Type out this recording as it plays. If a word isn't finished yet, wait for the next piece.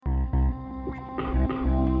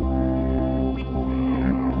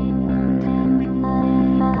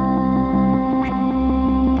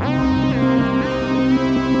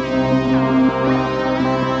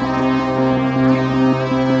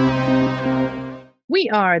We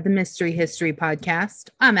are the Mystery History Podcast.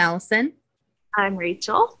 I'm Allison. I'm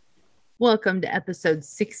Rachel. Welcome to episode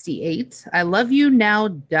 68. I Love You Now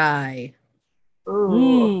Die.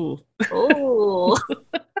 Ooh. Ooh.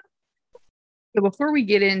 So before we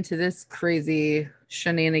get into this crazy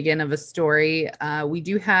shenanigan of a story, we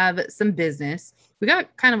do have some business. We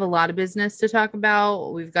got kind of a lot of business to talk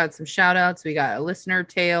about. We've got some shout outs. We got a listener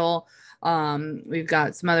tale. We've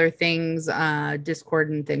got some other things,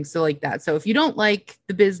 Discord and things so like that. So if you don't like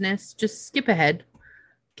the business, just skip ahead.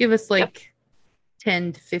 Give us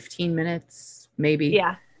 10 to 15 minutes, maybe.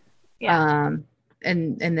 Yeah.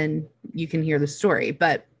 And then you can hear the story.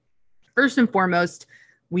 But first and foremost,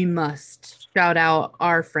 we must shout out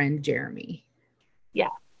our friend Jeremy. Yeah.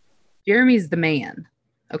 Jeremy's the man.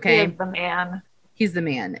 Okay. He is the man. He's the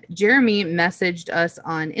man. Jeremy messaged us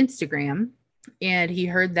on Instagram and he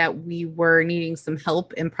heard that we were needing some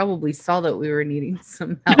help and probably saw that we were needing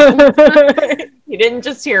some help. You didn't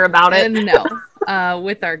just hear about it. No,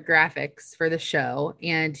 with our graphics for the show.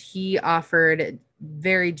 And he offered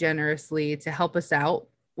very generously to help us out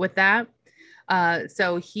with that.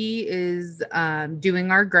 So he is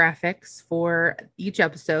doing our graphics for each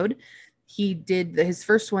episode. He did his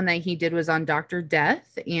first one that he did was on Dr.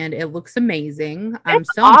 Death, and it looks amazing. I'm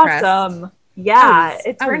so awesome. Impressed. Yeah,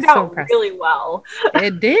 it turned out really well.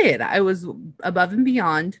 It did. I was above and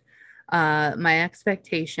beyond my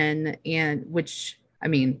expectation, and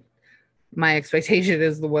my expectation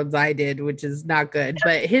is the ones I did, which is not good,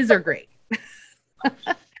 but his are great.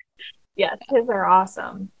 Yes, his are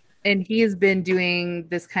awesome. And he has been doing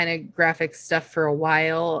this kind of graphic stuff for a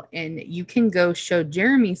while. And you can go show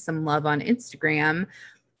Jeremy some love on Instagram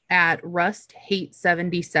at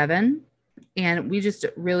RustHate77. And we just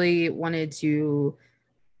really wanted to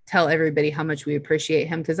tell everybody how much we appreciate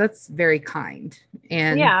him because that's very kind.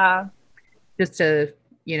 And just to,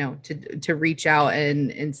 to reach out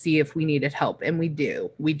and see if we needed help. And we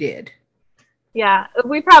did. Yeah,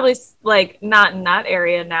 we probably not in that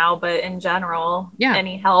area now, but in general,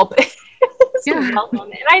 any help is welcome.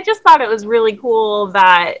 And I just thought it was really cool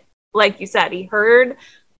that, like you said, he heard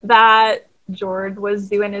that George was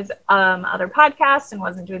doing his other podcast and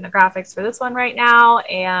wasn't doing the graphics for this one right now,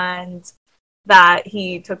 and that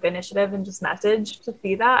he took the initiative and just messaged to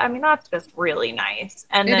see that. I mean, that's just really nice.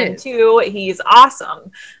 And then too, he's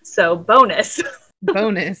awesome. So bonus,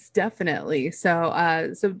 definitely. So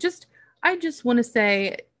I just want to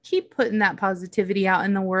say, keep putting that positivity out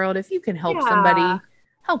in the world. If you can help somebody,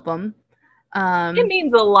 help them. It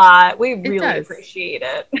means a lot. We really appreciate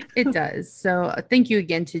it. It does. So thank you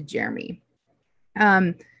again to Jeremy.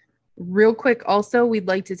 Real quick, also, we'd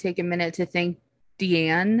like to take a minute to thank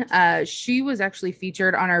Deanne. She was actually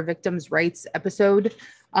featured on our Victims' Rights episode.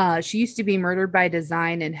 She used to be murdered by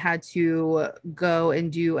design and had to go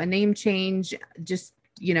and do a name change, just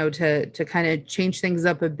to kind of change things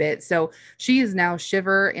up a bit. So she is now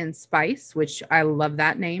Shiver and Spice, which I love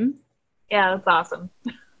that name. Yeah, that's awesome.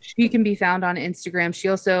 She can be found on Instagram. She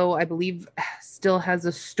also, I believe, still has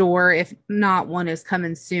a store. If not, one is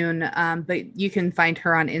coming soon. But you can find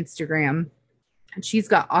her on Instagram. And she's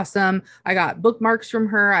got I got bookmarks from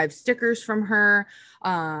her. I have stickers from her.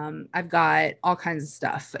 I've got all kinds of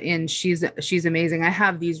stuff, and she's amazing. I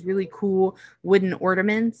have these really cool wooden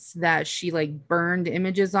ornaments that she burned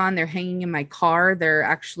images on. They're hanging in my car. They're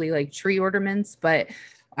actually tree ornaments, but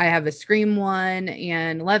I have a Scream one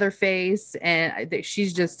and Leatherface, and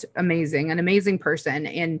she's just amazing, an amazing person.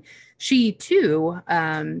 And she too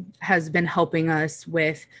has been helping us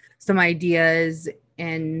with some ideas,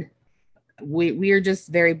 and we are just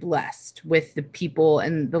very blessed with the people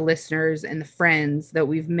and the listeners and the friends that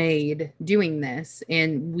we've made doing this.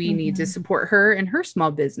 And we need to support her and her small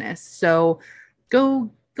business. So go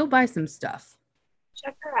buy some stuff.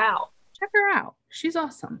 Check her out. She's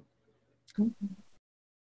awesome.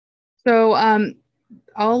 So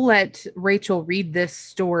I'll let Rachel read this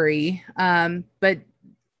story. But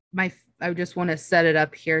I just want to set it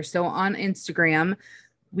up here. So on Instagram,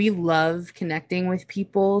 we love connecting with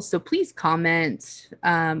people. So please comment.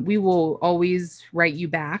 We will always write you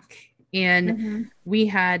back. And we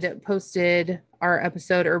had posted our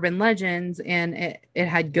episode Urban Legends, and it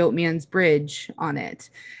had Goatman's Bridge on it.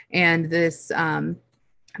 And this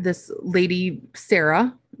lady,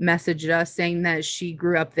 Sarah, messaged us saying that she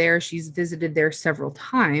grew up there. She's visited there several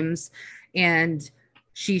times. And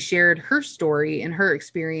she shared her story and her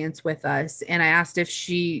experience with us. And I asked if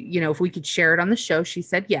if we could share it on the show. She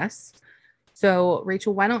said yes. So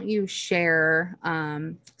Rachel, why don't you share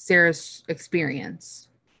Sarah's experience?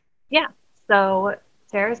 Yeah. So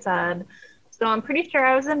Sarah said, so I'm pretty sure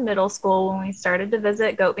I was in middle school when we started to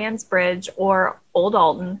visit Goatman's Bridge or Old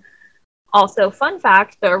Alton. Also, fun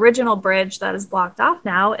fact, the original bridge that is blocked off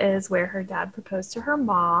now is where her dad proposed to her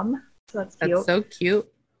mom. So that's cute. That's so cute.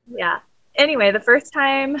 Yeah. Anyway, the first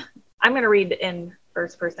time, I'm going to read in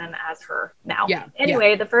first person as her now. Yeah.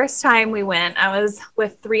 Anyway, the first time we went, I was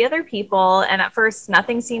with 3 other people, and at first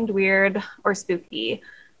nothing seemed weird or spooky.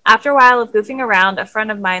 After a while of goofing around, a friend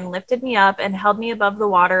of mine lifted me up and held me above the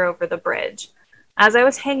water over the bridge. As I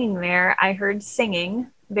was hanging there, I heard singing,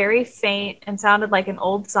 very faint, and sounded like an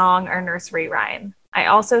old song or nursery rhyme. I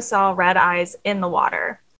also saw red eyes in the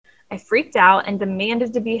water. I freaked out and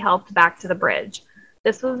demanded to be helped back to the bridge.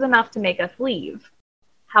 This was enough to make us leave.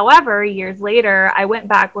 However, years later, I went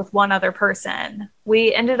back with one other person.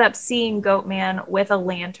 We ended up seeing Goatman with a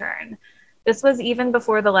lantern. This was even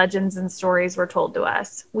before the legends and stories were told to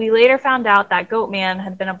us. We later found out that Goatman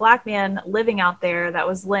had been a black man living out there that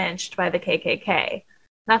was lynched by the KKK.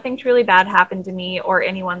 Nothing truly bad happened to me or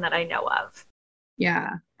anyone that I know of.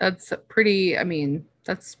 Yeah, that's pretty,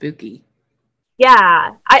 that's spooky.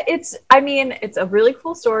 Yeah, it's a really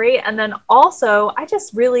cool story. And then also, I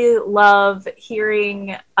just really love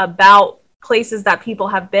hearing about places that people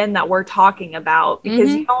have been that we're talking about,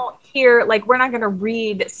 because you don't hear, like, we're not going to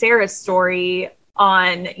read Sarah's story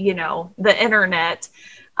on, the internet.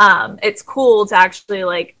 It's cool to actually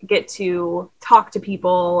like get to talk to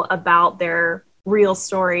people about their real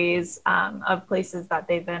stories of places that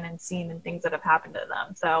they've been and seen and things that have happened to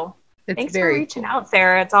them. So thanks for reaching out,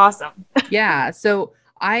 Sarah. It's awesome. Yeah. So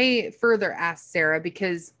I further asked Sarah,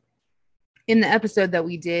 because in the episode that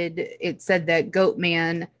we did, it said that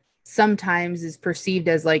Goatman sometimes is perceived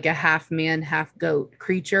as like a half man, half goat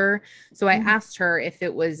creature. So I asked her if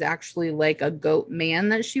it was actually like a goat man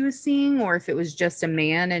that she was seeing, or if it was just a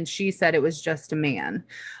man. And she said it was just a man.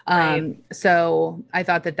 Right. So I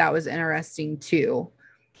thought that was interesting too.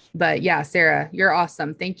 But yeah, Sarah, you're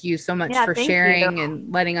awesome. Thank you so much for sharing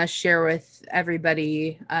and letting us share with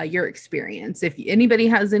everybody your experience. If anybody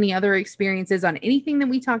has any other experiences on anything that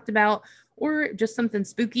we talked about, or just something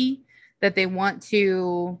spooky that they want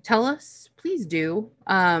to tell us, please do.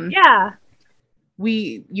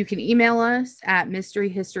 You can email us at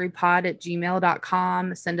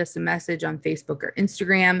mysteryhistorypod@gmail.com. Send us a message on Facebook or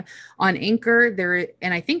Instagram. On Anchor,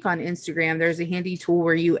 and I think on Instagram, there's a handy tool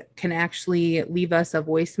where you can actually leave us a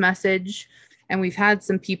voice message. And we've had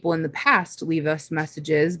some people in the past leave us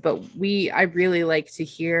messages, but I really like to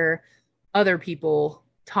hear other people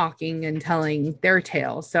talking and telling their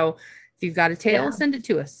tale. So if you've got a tale, send it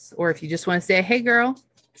to us. Or if you just want to say, hey girl,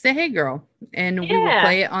 say hey girl, and we will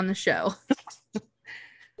play it on the show.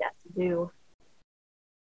 Yes, we do.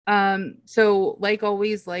 So like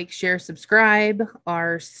always, like, share, subscribe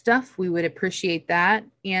our stuff. We would appreciate that.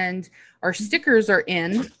 And our stickers are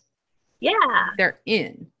in. Yeah. They're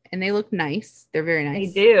in and they look nice. They're very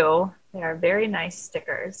nice. They do. They are very nice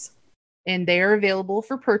stickers. And they are available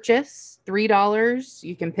for purchase. $3.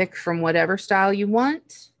 You can pick from whatever style you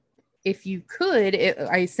want. If you could,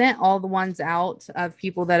 I sent all the ones out of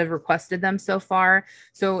people that have requested them so far.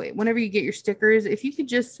 So whenever you get your stickers, if you could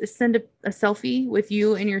just send a selfie with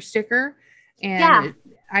you and your sticker, and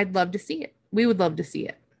I'd love to see it. We would love to see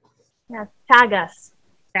it. Yeah, tag us.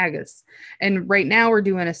 And right now we're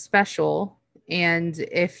doing a special. And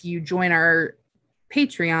if you join our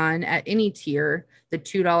Patreon at any tier, the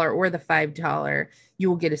 $2 or the $5, you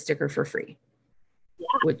will get a sticker for free. Yeah.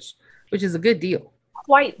 Which is a good deal.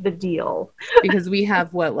 Quite the deal. Because we have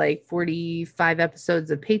 45 episodes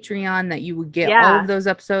of Patreon that you would get all of those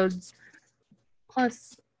episodes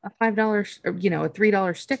plus a $5 or a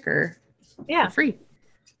 $3 sticker for free.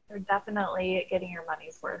 You're definitely getting your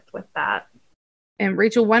money's worth with that. And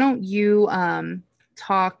Rachel, why don't you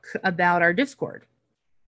talk about our Discord?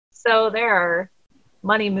 So there are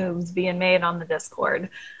money moves being made on the Discord.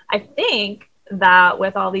 I think that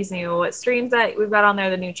with all these new streams that we've got on there,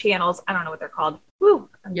 the new channels, I don't know what they're called. Woo,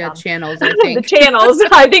 channels, I think. The channels,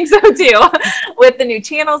 I think so too. With the new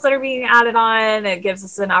channels that are being added on, it gives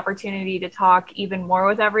us an opportunity to talk even more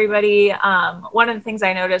with everybody. One of the things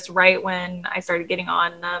I noticed right when I started getting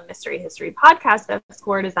on the Mystery History Podcast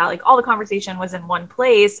Discord is that all the conversation was in one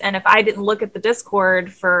place. And if I didn't look at the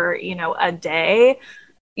Discord for, a day,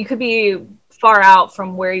 you could be far out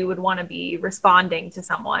from where you would want to be responding to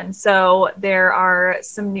someone. So there are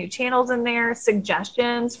some new channels in there,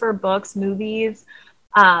 suggestions for books, movies,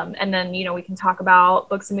 and then, we can talk about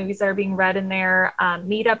books and movies that are being read in there,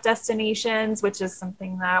 meetup destinations, which is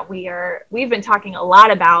something that we've been talking a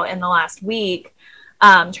lot about in the last week,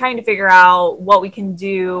 trying to figure out what we can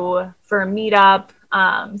do for a meetup.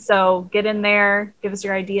 So get in there, give us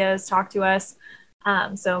your ideas, talk to us.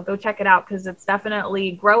 So go check it out, because it's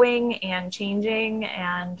definitely growing and changing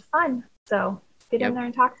and fun. So get in there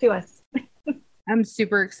and talk to us. I'm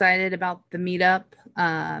super excited about the meetup.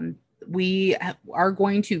 We are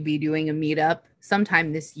going to be doing a meetup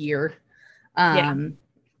sometime this year.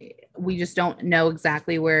 We just don't know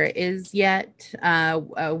exactly where it is yet.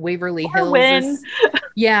 Waverly Hills.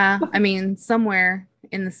 Yeah, I mean, somewhere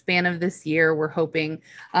in the span of this year, we're hoping.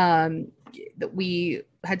 That we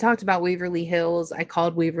had talked about Waverly Hills. I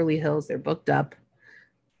called Waverly Hills. They're booked up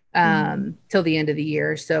till the end of the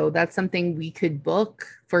year. So that's something we could book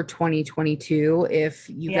for 2022 if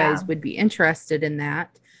you guys would be interested in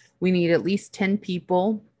that. We need at least 10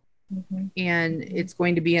 people, and it's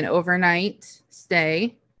going to be an overnight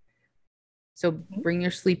stay. So bring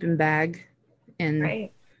your sleeping bag and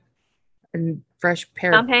fresh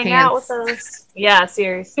pair of pants. Come hang out with us. Yeah,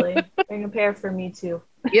 seriously. Bring a pair for me too.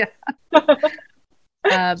 Yeah.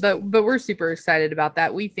 But we're super excited about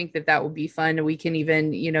that. We think that will be fun. We can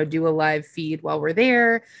even, do a live feed while we're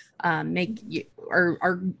there.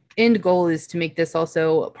 Our end goal is to make this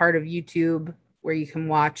also a part of YouTube where you can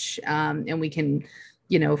watch, and we can,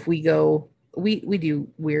 if we go, we do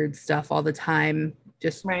weird stuff all the time.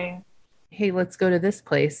 Just hey, let's go to this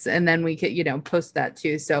place, and then we could, post that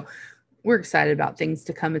too. So we're excited about things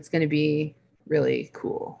to come. It's going to be really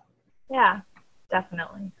cool. Yeah.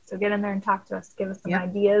 Definitely. So get in there and talk to us, give us some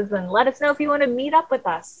ideas, and let us know if you want to meet up with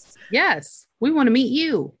us. Yes, we want to meet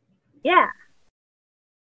you. Yeah.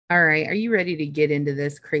 All right. Are you ready to get into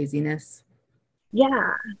this craziness?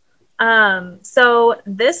 Yeah. So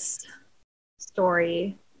this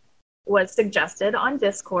story was suggested on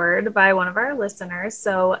Discord by one of our listeners.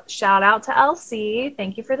 So shout out to LC.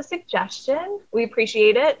 Thank you for the suggestion. We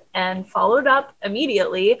appreciate it and followed up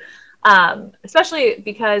immediately. Especially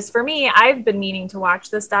because for me, I've been meaning to watch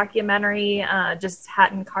this documentary, just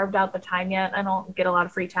hadn't carved out the time yet. I don't get a lot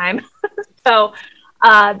of free time. So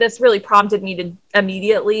this really prompted me to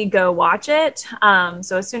immediately go watch it.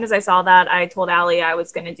 So as soon as I saw that, I told Allie I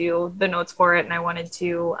was going to do the notes for it, and I wanted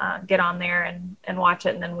to get on there and watch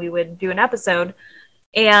it, and then we would do an episode.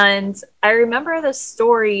 And I remember the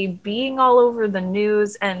story being all over the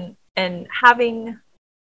news and having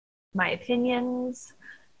my opinions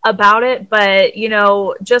about it, but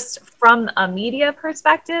just from a media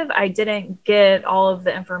perspective, I didn't get all of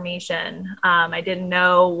the information. I didn't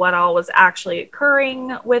know what all was actually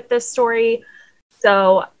occurring with this story,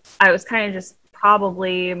 so I was kind of just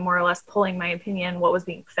probably more or less pulling my opinion, what was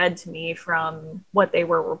being fed to me from what they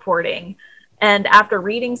were reporting. And after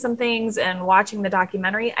reading some things and watching the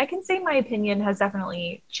documentary, I can say my opinion has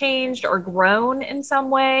definitely changed or grown in some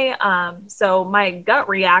way. So my gut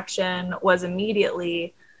reaction was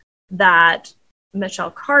immediately that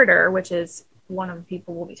Michelle Carter, which is one of the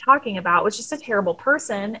people we'll be talking about, was just a terrible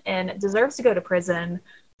person and deserves to go to prison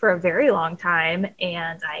for a very long time.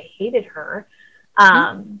 And I hated her.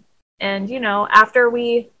 And, after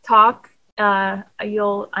we talk,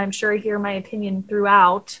 you'll, I'm sure, hear my opinion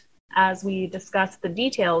throughout as we discuss the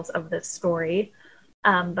details of this story.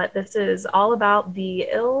 But this is all about the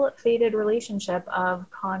ill-fated relationship of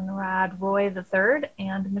Conrad Roy III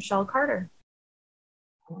and Michelle Carter.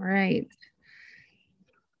 All right.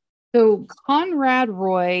 So Conrad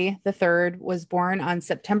Roy III was born on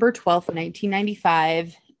September 12th,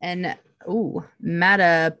 1995 in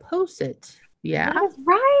Mattapoisett. Yeah. That's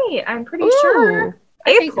right. I'm pretty sure.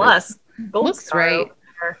 A+. Looks right.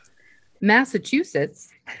 Massachusetts.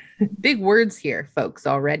 Big words here, folks,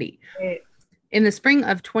 already. Right. In the spring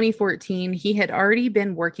of 2014, he had already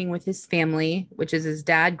been working with his family, which is his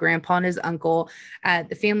dad, grandpa, and his uncle, at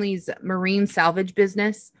the family's marine salvage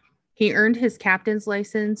business. He earned his captain's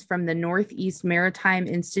license from the Northeast Maritime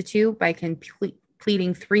Institute by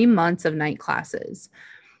completing 3 months of night classes.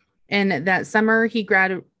 And that summer, he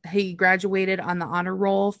graduated on the honor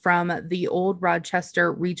roll from the Old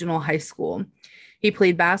Rochester Regional High School. He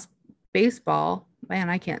played baseball.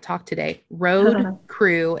 Man, I can't talk today. Rowed,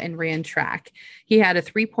 crew, and ran track. He had a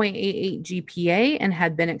 3.88 GPA and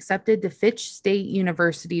had been accepted to Fitch State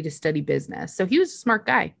University to study business. So he was a smart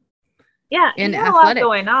guy. Yeah, and a lot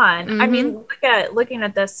going on. Mm-hmm. I mean, looking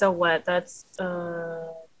at this. So what? That's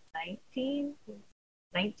 19.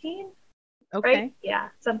 Okay. Right? Yeah,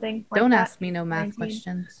 something. Like Don't that. Ask me no math 19.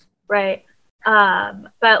 Questions. Right.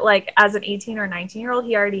 But like as an 18 or 19-year-old,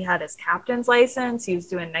 he already had his captain's license. He was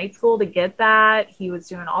doing night school to get that. He was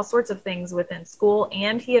doing all sorts of things within school,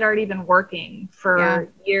 and he had already been working for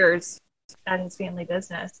years at his family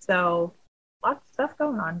business. So lots of stuff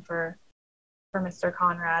going on for Mr.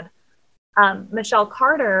 Conrad. Michelle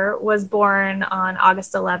Carter was born on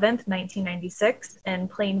August 11th, 1996 in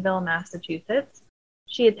Plainville, Massachusetts.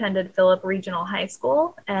 She attended Philip Regional High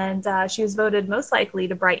School, and she was voted most likely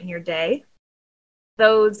to brighten your day.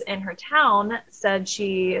 those in her town said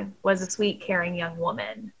she was a sweet, caring young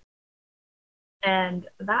woman. And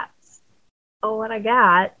that's what I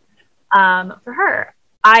got for her.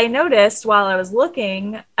 I noticed while I was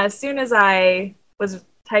looking, as soon as I was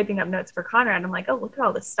typing up notes for Conrad, I'm like, oh, look at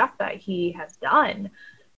all the stuff that he has done.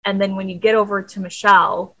 And then when you get over to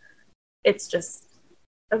Michelle, it's just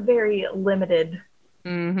a very limited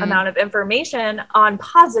amount of information on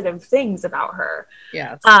positive things about her.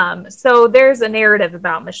 Yes. So there's a narrative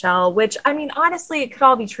about Michelle, which, I mean, honestly, it could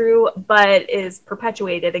all be true, but is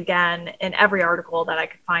perpetuated again in every article that I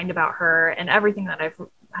could find about her and everything that I've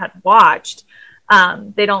had watched.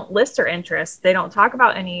 They don't list her interests. They don't talk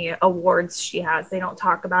about any awards she has. They don't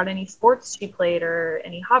talk about any sports she played or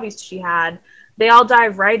any hobbies she had. They all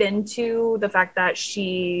dive right into the fact that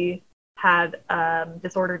she had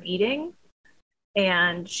disordered eating,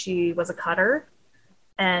 and she was a cutter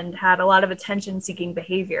and had a lot of attention-seeking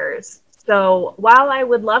behaviors. So while I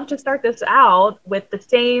would love to start this out with the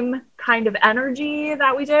same kind of energy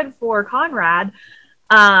that we did for Conrad,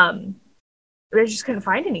 I just couldn't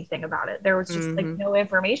find anything about it. There was just like no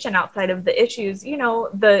information outside of the issues, you know,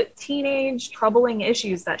 the teenage troubling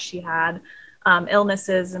issues that she had,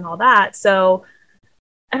 illnesses and all that. So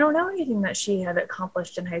I don't know anything that she had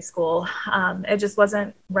accomplished in high school. It just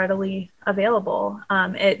wasn't readily available.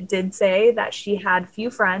 It did say that she had few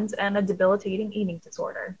friends and a debilitating eating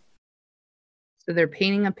disorder. So they're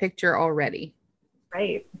painting a picture already.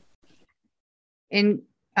 Right. And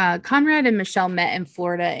Conrad and Michelle met in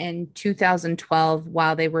Florida in 2012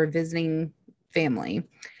 while they were visiting family.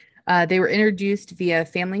 They were introduced via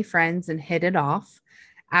family friends and hit it off.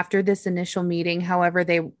 After this initial meeting, however,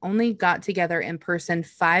 they only got together in person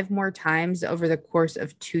 5 more times over the course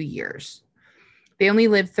of 2 years. They only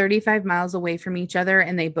lived 35 miles away from each other,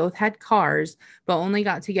 and they both had cars, but only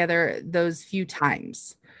got together those few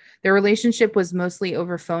times. Their relationship was mostly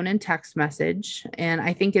over phone and text message, and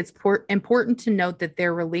I think it's important to note that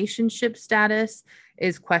their relationship status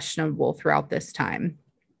is questionable throughout this time.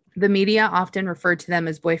 The media often referred to them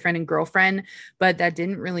as boyfriend and girlfriend, but that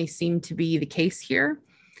didn't really seem to be the case here.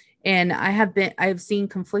 And I've seen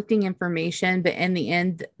conflicting information, but in the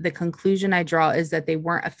end, the conclusion I draw is that they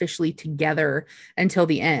weren't officially together until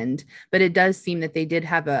the end. But it does seem that they did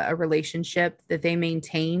have a relationship that they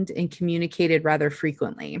maintained and communicated rather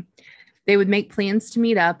frequently. They would make plans to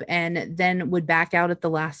meet up and then would back out at the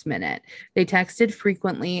last minute. They texted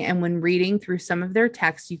frequently, and when reading through some of their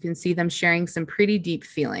texts, you can see them sharing some pretty deep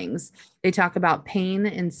feelings. They talk about pain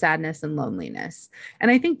and sadness and loneliness.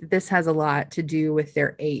 And I think that this has a lot to do with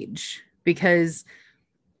their age, because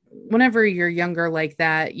whenever you're younger like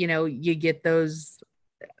that, you know, you get those,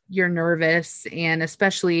 you're nervous. And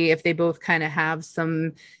especially if they both kind of have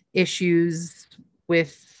some issues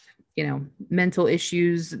with, you know, mental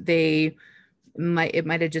issues, it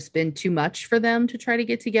might have just been too much for them to try to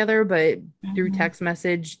get together, but through text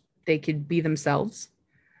message, they could be themselves.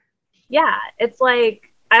 Yeah. It's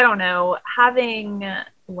like, I don't know, having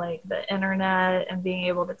like the internet and being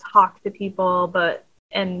able to talk to people,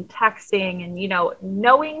 and texting and, you know,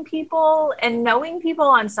 knowing people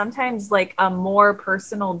on sometimes like a more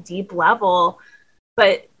personal, deep level,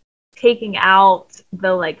 but taking out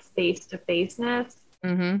the like face-to-faceness.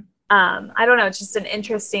 I don't know. It's just an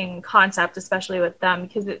interesting concept, especially with them,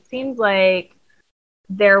 because it seems like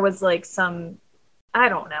there was like some, I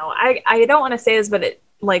don't know. I don't want to say this, but it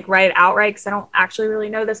like outright, because I don't actually really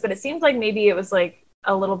know this, but it seems like maybe it was like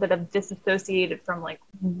a little bit of disassociated from like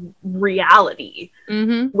reality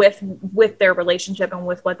with their relationship and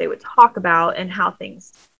with what they would talk about and how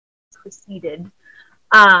things proceeded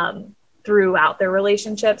throughout their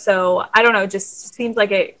relationship. So I don't know, it just seems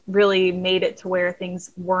like it really made it to where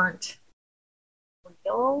things weren't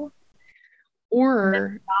real,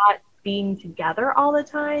 or not being together all the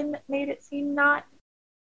time made it seem not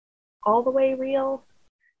all the way real.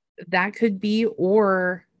 That could be,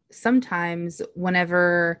 or sometimes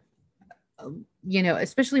whenever, you know,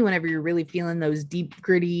 especially whenever you're really feeling those deep,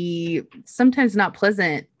 gritty, sometimes not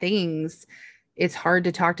pleasant things, it's hard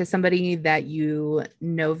to talk to somebody that you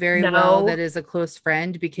know very well, that is a close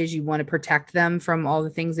friend, because you want to protect them from all the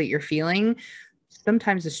things that you're feeling.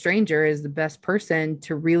 Sometimes a stranger is the best person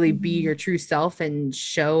to really be your true self and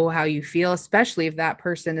show how you feel, especially if that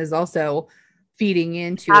person is also feeding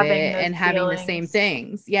into it and having the same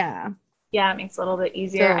things. Yeah. Yeah, it makes it a little bit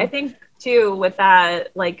easier. So, I think too, with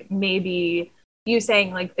that, like maybe you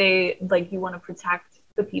saying like you want to protect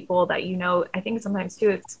the people that you know, I think sometimes too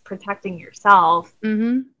it's protecting yourself,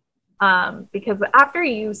 because after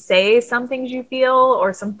you say some things you feel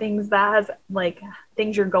or some things that has like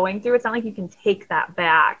things you're going through, it's not like you can take that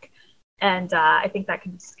back And I think that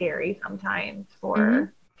can be scary sometimes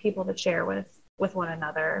for people to share with one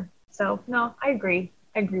another. So no, I agree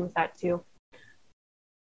with that too,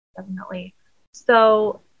 definitely.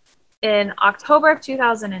 So in October of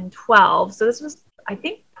 2012, so this was, I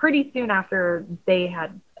think, pretty soon after they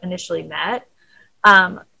had initially met,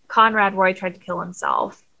 Conrad Roy tried to kill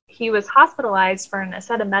himself. He was hospitalized for an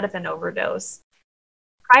acetaminophen overdose.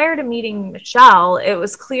 Prior to meeting Michelle, it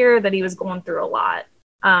was clear that he was going through a lot.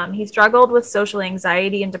 He struggled with social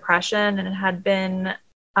anxiety and depression and had been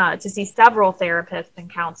to see several therapists and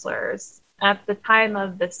counselors. At the time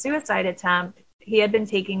of the suicide attempt, he had been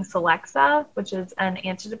taking Celexa, which is an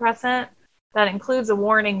antidepressant that includes a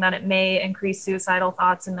warning that it may increase suicidal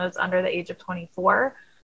thoughts in those under the age of 24.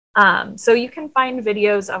 So you can find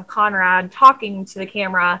videos of Conrad talking to the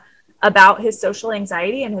camera about his social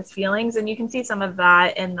anxiety and his feelings, and you can see some of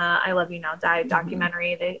that in the I Love You Now Die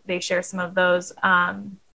documentary. They share some of those.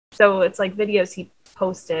 So it's like videos he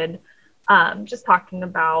posted just talking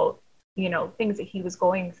about, you know, things that he was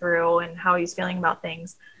going through and how he's feeling about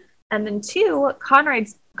things. And then two,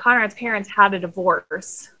 Conrad's parents had a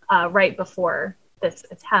divorce right before this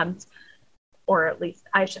attempt, or at least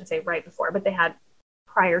I shouldn't say right before, but they had,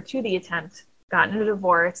 prior to the attempt, gotten a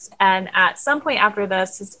divorce. And at some point after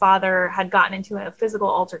this, his father had gotten into a physical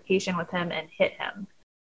altercation with him and hit him.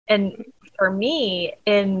 And for me,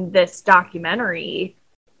 in this documentary,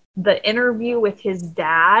 the interview with his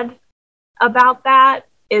dad about that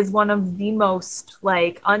is one of the most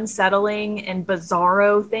like unsettling and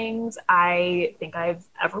bizarro things I think I've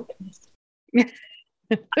ever witnessed.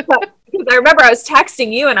 Because I remember I was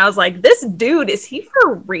texting you and I was like, this dude, is he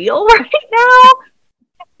for real right now?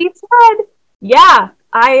 He said, yeah,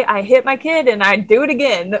 I hit my kid and I'd do it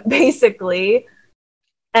again, basically.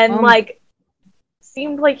 And like,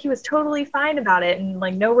 seemed like he was totally fine about it and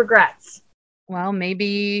like no regrets. Well,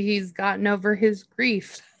 maybe he's gotten over his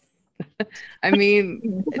grief. I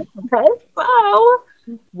mean, so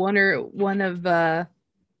one of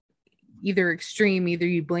either extreme, either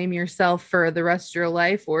you blame yourself for the rest of your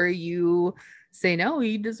life or you say, no,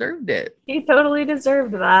 he deserved it. He totally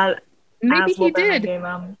deserved that. Maybe he did.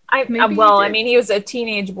 I mean, he was a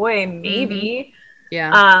teenage boy, maybe.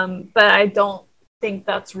 Yeah. But I don't think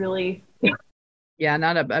that's really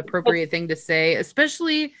not an appropriate thing to say,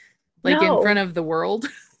 especially like in front of the world.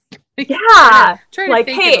 Yeah. Try to like,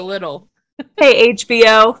 fake it a little. Hey,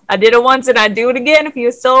 HBO, I did it once and I'd do it again if he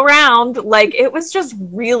was still around. Like, it was just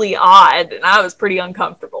really odd and I was pretty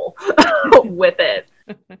uncomfortable with it.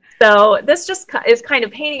 So this just is kind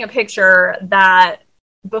of painting a picture that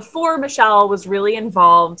before Michelle was really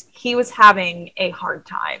involved, he was having a hard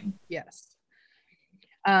time. Yes.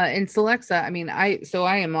 And Celexa, I mean, I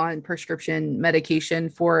am on prescription medication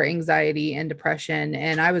for anxiety and depression,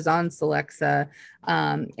 and I was on Celexa,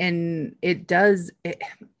 and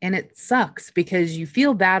it sucks because you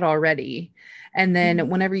feel bad already. And then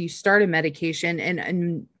whenever you start a medication,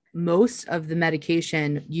 and most of the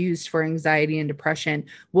medication used for anxiety and depression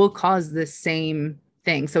will cause the same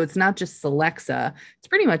thing. So it's not just Celexa, it's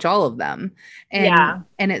pretty much all of them. And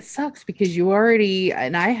it sucks because you already,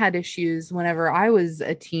 and I had issues whenever I was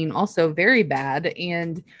a teen, also very bad.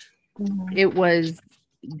 And it was,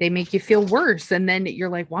 they make you feel worse. And then you're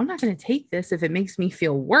like, well, I'm not going to take this if it makes me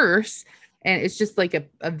feel worse. And it's just like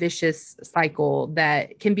a vicious cycle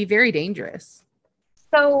that can be very dangerous.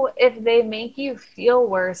 So if they make you feel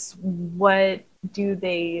worse, what do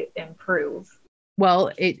they improve?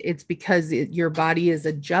 Well, it's because your body is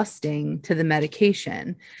adjusting to the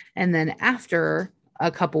medication. And then after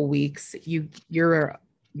a couple weeks, you're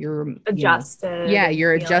adjusted.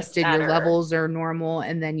 You're adjusted. Better. Your levels are normal.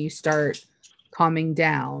 And then you start calming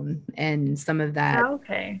down and some of that.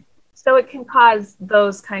 Okay. So it can cause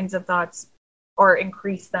those kinds of thoughts or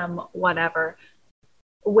increase them, whatever,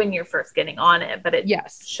 when you're first getting on it, but it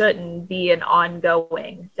shouldn't be an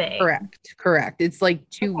ongoing thing. Correct. It's like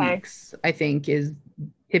 2 weeks, I think, is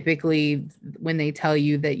typically when they tell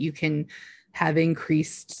you that you can have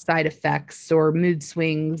increased side effects or mood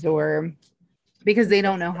swings, or because they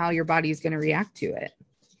don't know how your body is going to react to it.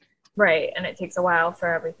 Right. And it takes a while for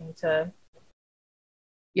everything to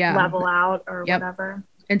level out or whatever.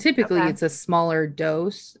 And typically it's a smaller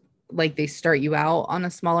dose. Like they start you out on a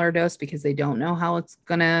smaller dose because they don't know how it's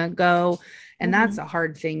gonna go. And that's a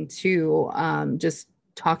hard thing too. Just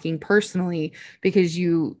talking personally, because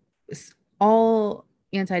all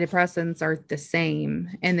antidepressants are the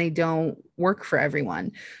same and they don't work for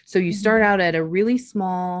everyone. So you start out at a really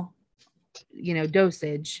small,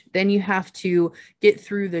 dosage, then you have to get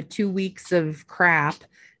through the 2 weeks of crap.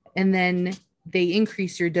 And then they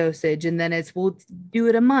increase your dosage, and then we'll do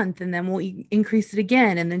it a month, and then we'll increase it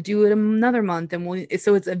again, and then do it another month. And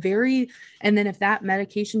so it's and then if that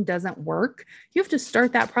medication doesn't work, you have to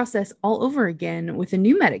start that process all over again with a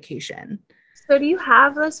new medication. So do you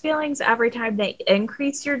have those feelings every time they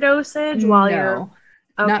increase your dosage while you're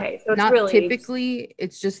okay? So it's not really typically,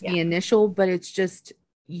 it's just the initial, but it's just,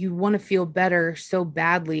 you want to feel better so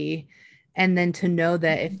badly. And then to know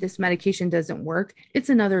that if this medication doesn't work, it's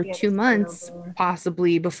another 2 months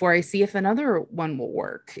possibly before I see if another one will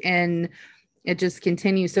work. And it just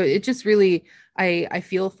continues. So it just really, I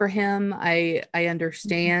feel for him. I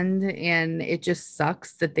understand. And it just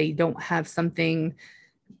sucks that they don't have something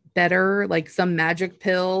better, like some magic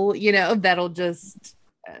pill, that'll just,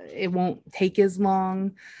 it won't take as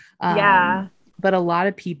long. But a lot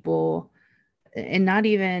of people, and not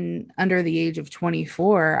even under the age of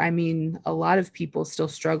 24, I mean, a lot of people still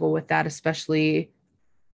struggle with that, especially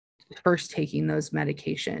first taking those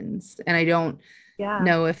medications. And I don't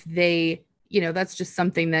know if they, that's just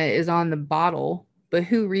something that is on the bottle, but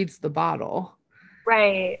who reads the bottle?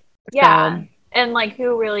 Right. Yeah. And like,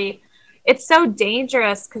 who really, it's so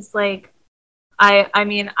dangerous because like, I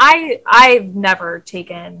mean, I've never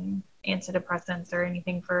taken antidepressants or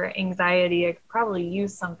anything for anxiety. I could probably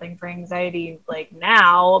use something for anxiety like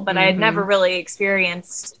now, but I had never really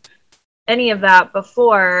experienced any of that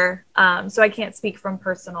before. So I can't speak from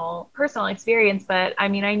personal experience, but I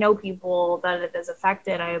mean, I know people that it has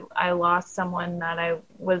affected. I lost someone that I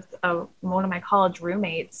was one of my college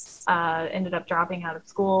roommates, ended up dropping out of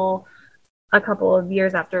school a couple of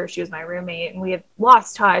years after she was my roommate, and we had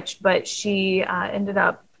lost touch, but she ended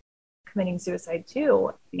up committing suicide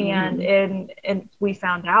too. And we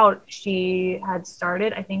found out she had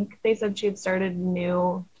started, I think they said she had started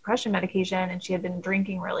new depression medication, and she had been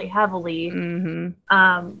drinking really heavily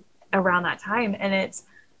around that time. And it's,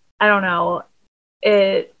 I don't know,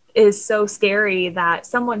 it is so scary that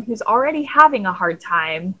someone who's already having a hard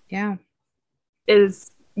time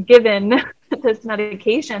is given this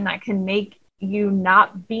medication that can make you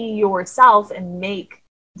not be yourself and make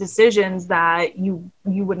decisions that you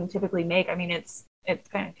wouldn't typically make. I mean, it's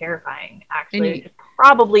kind of terrifying, actually.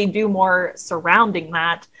 Probably do more surrounding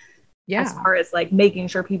that as far as like making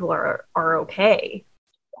sure people are okay.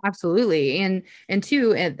 Absolutely. And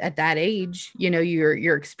too, at that age,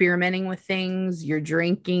 you're experimenting with things, you're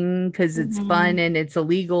drinking because it's fun and it's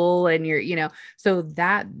illegal, and you're, so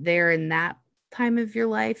that there in that time of your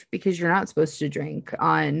life, because you're not supposed to drink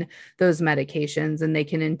on those medications and they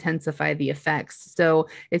can intensify the effects. So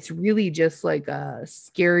it's really just like a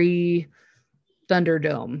scary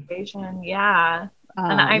Thunderdome. Yeah.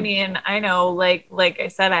 And I mean, I know, like I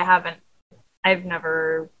said, I've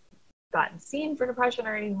never gotten seen for depression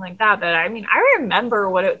or anything like that, but I mean, I remember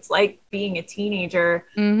what it's like being a teenager,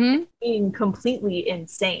 being completely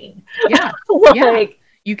insane. Like,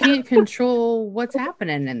 you can't control what's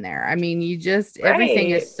happening in there. I mean, you just,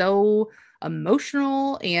 everything is so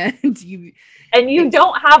emotional, and you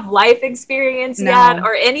don't have life experience yet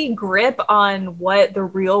or any grip on what the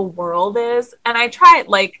real world is. And I tried,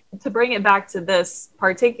 like, to bring it back to this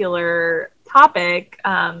particular topic,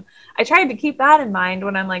 I tried to keep that in mind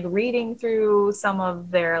when I'm like reading through some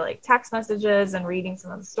of their like text messages and reading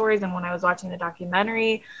some of the stories, and when I was watching the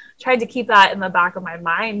documentary, tried to keep that in the back of my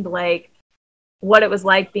mind, like what it was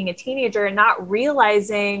like being a teenager, and not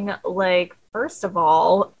realizing, like, first of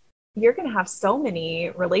all, you're going to have so many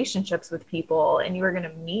relationships with people, and you are going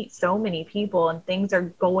to meet so many people, and things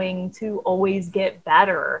are going to always get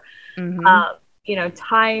better.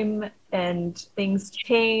 Time and things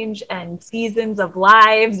change, and seasons of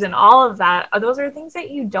lives and all of that. Those are things that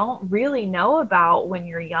you don't really know about when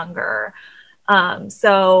you're younger.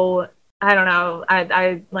 So I don't know.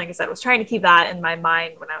 I like I said, was trying to keep that in my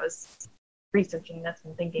mind when I was researching this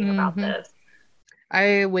and thinking about this.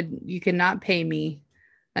 You cannot pay me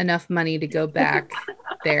enough money to go back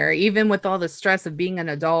there, even with all the stress of being an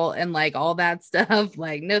adult and like all that stuff.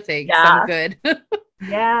 Like, no thanks, I'm good.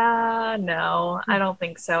 No, I don't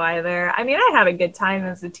think so either. I mean, I had a good time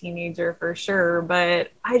as a teenager for sure,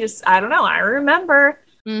 but I don't know. I remember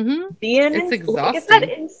being exhausting. Like I said,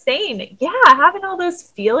 insane. Yeah, having all those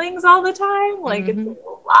feelings all the time, like it's a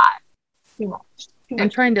lot, too much. And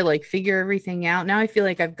trying to like figure everything out. Now I feel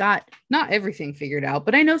like I've got not everything figured out,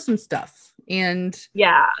 but I know some stuff, and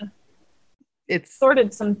it's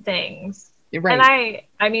sorted some things. Right. And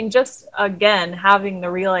I mean, just again, having the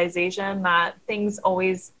realization that things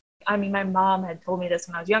always, I mean, my mom had told me this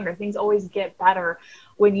when I was younger, things always get better.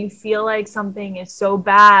 When you feel like something is so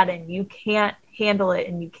bad and you can't handle it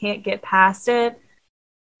and you can't get past it,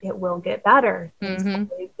 it will get better. Things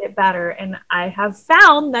always get get better. And I have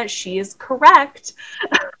found that she is correct.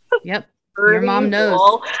 Yep. Your mom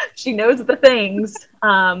knows. She knows the things.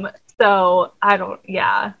 So I don't,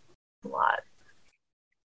 a lot.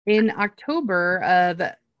 In October of,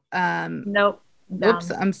 nope.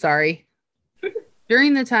 Oops, I'm sorry.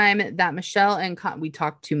 During the time that Michelle and we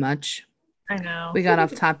talked too much. I know. We got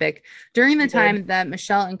off topic. During the time that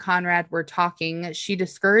Michelle and Conrad were talking, she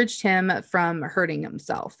discouraged him from hurting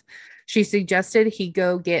himself. She suggested he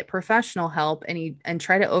go get professional help and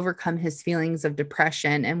try to overcome his feelings of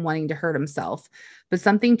depression and wanting to hurt himself. But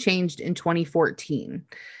something changed in 2014.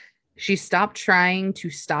 She stopped trying to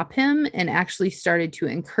stop him and actually started to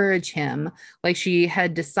encourage him, like she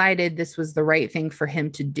had decided this was the right thing for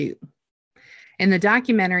him to do. In the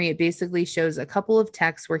documentary, it basically shows a couple of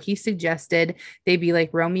texts where he suggested they be like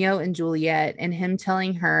Romeo and Juliet, and him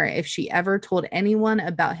telling her if she ever told anyone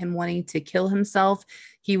about him wanting to kill himself,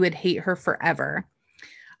 he would hate her forever.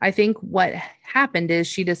 I think what happened is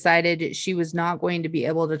she decided she was not going to be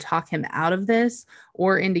able to talk him out of this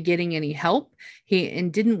or into getting any help.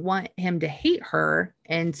 And didn't want him to hate her.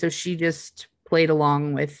 And so she just played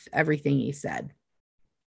along with everything he said.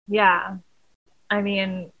 Yeah. I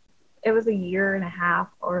mean, it was a year and a half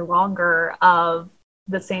or longer of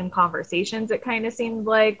the same conversations, it kind of seemed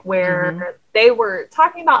like, where they were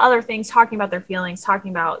talking about other things, talking about their feelings,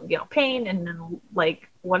 talking about, pain and like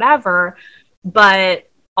whatever. But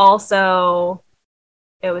also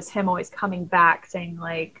it was him always coming back saying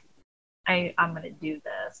like, I'm going to do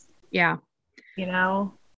this. Yeah.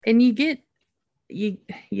 And you get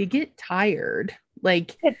tired.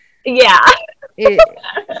 Like, yeah.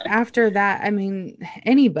 After that, I mean,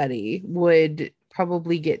 anybody would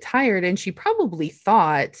probably get tired, and she probably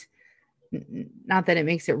thought, not that it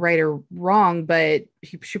makes it right or wrong, but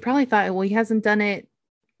she probably thought, well, he hasn't done it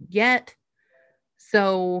yet,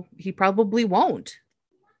 so he probably won't.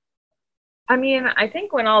 I mean, I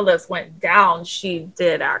think when all this went down, she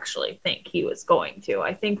did actually think he was going to.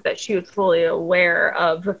 I think that she was fully aware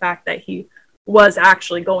of the fact that he was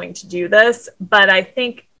actually going to do this, but I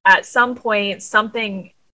think at some point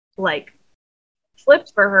something like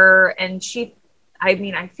flipped for her, and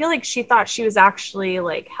I feel like she thought she was actually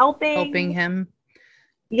like helping him.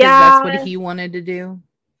 Yeah, that's what he wanted to do.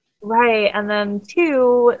 Right. And then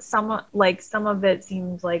two, some of it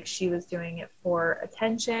seems like she was doing it for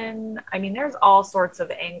attention. I mean, there's all sorts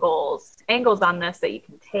of angles on this that you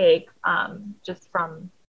can take, just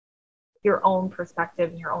from your own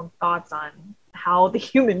perspective and your own thoughts on how the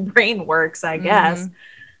human brain works, I guess.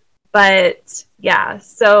 But yeah,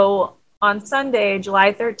 so on Sunday,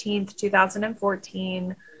 July 13th,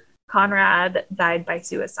 2014, Conrad died by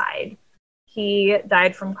suicide. He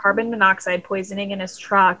died from carbon monoxide poisoning in his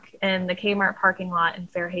truck in the Kmart parking lot in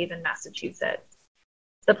Fairhaven, Massachusetts.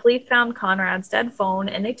 The police found Conrad's dead phone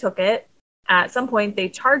and they took it. At some point, they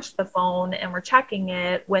charged the phone and were checking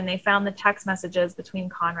it when they found the text messages between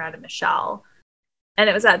Conrad and Michelle. And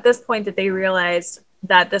it was at this point that they realized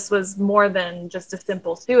that this was more than just a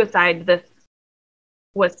simple suicide. This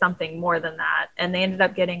was something more than that. And they ended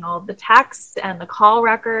up getting all of the texts and the call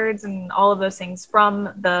records and all of those things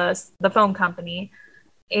from the phone company.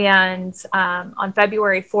 And on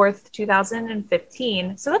February 4th,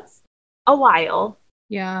 2015, so that's a while.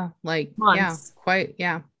 Yeah, like months. Yeah, quite,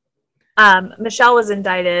 yeah. Michelle was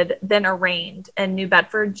indicted, then arraigned in New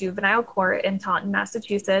Bedford Juvenile Court in Taunton,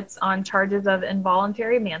 Massachusetts on charges of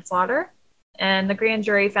involuntary manslaughter. And the grand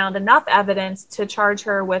jury found enough evidence to charge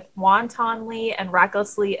her with wantonly and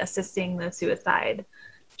recklessly assisting the suicide.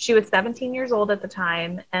 She was 17 years old at the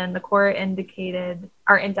time, and the court indicted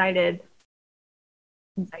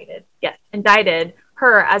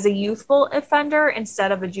her as a youthful offender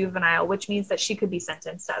instead of a juvenile, which means that she could be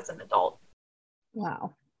sentenced as an adult.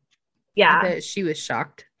 Wow. Yeah. I bet she was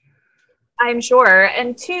shocked. I'm sure.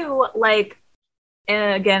 And two,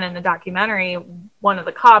 and again, in the documentary, one of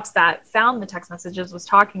the cops that found the text messages was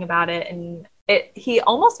talking about it, and he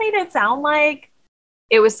almost made it sound like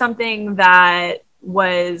it was something that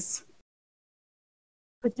was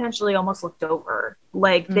potentially almost looked over.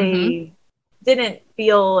 Like they didn't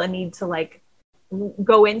feel a need to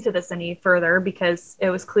go into this any further because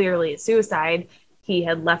it was clearly a suicide. He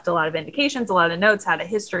had left a lot of indications, a lot of notes, had a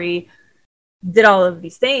history, did all of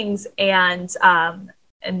these things, and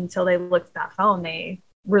until they looked at that phone, they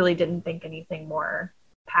really didn't think anything more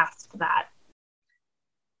past that.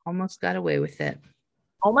 Almost got away with it.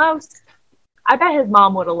 Almost. I bet his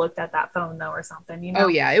mom would have looked at that phone though, or something. Oh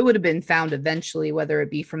yeah, it would have been found eventually, whether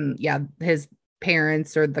it be from his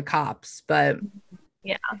parents or the cops. But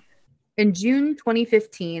yeah, In June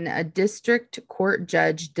 2015, a district court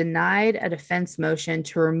judge denied a defense motion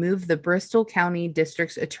to remove the Bristol County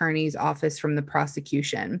District's Attorney's Office from the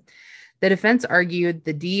prosecution. The defense argued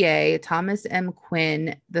the DA, Thomas M.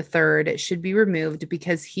 Quinn III, should be removed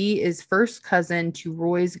because he is first cousin to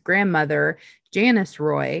Roy's grandmother, Janice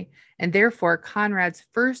Roy, and therefore Conrad's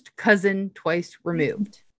first cousin twice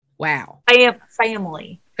removed. Wow.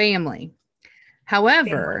 Family.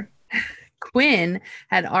 However, Quinn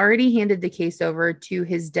had already handed the case over to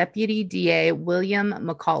his deputy DA, William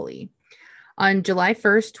McCauley. On July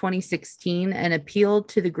 1st, 2016, an appeal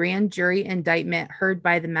to the grand jury indictment heard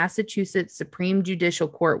by the Massachusetts Supreme Judicial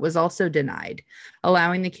Court was also denied,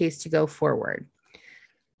 allowing the case to go forward.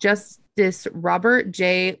 Justice Robert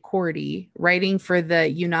J. Cordy, writing for the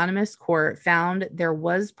unanimous court, found there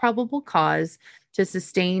was probable cause to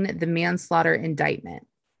sustain the manslaughter indictment.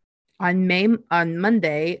 On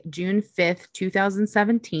Monday, June 5th,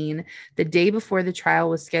 2017, the day before the trial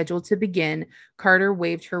was scheduled to begin, Carter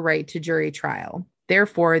waived her right to jury trial.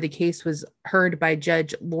 Therefore, the case was heard by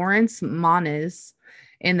Judge Lawrence Moniz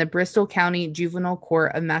in the Bristol County Juvenile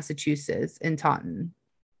Court of Massachusetts in Taunton.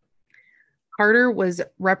 Carter was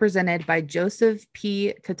represented by Joseph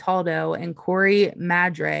P. Cataldo and Corey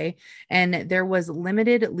Madre, and there was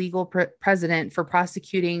limited legal precedent for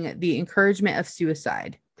prosecuting the encouragement of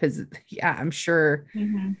suicide. Because, yeah, I'm sure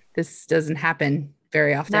this doesn't happen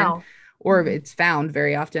very often, or it's found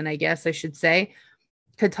very often, I guess I should say.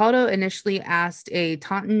 Cataldo initially asked a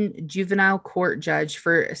Taunton juvenile court judge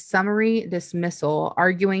for summary dismissal,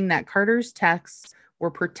 arguing that Carter's texts were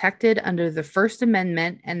protected under the First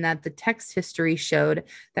Amendment and that the text history showed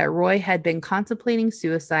that Roy had been contemplating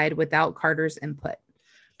suicide without Carter's input.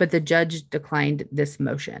 But the judge declined this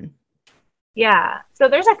motion. Yeah. So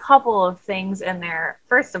there's a couple of things in there.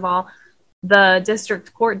 First of all, the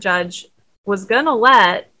district court judge was going to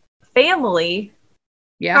let family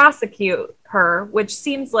prosecute her, which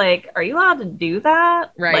seems like, are you allowed to do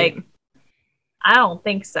that? Right. Like, I don't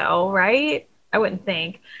think so, right? I wouldn't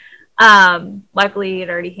think. Luckily, he'd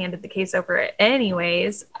already handed the case over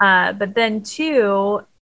anyways. But then, too,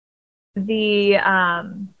 what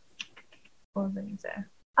was I going to say?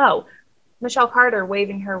 Oh, Michelle Carter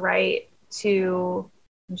waiving her right to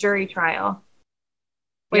jury trial.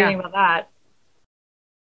 What do you think about that?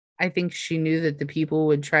 I think she knew that the people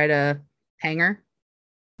would try to hang her.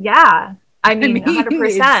 Yeah. I mean 100%.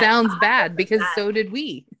 It sounds bad because so did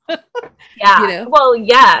we. Yeah. You know? Well,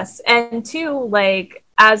 yes. And two, like,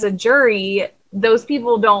 as a jury, those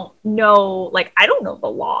people don't know, like, I don't know the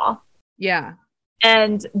law. Yeah.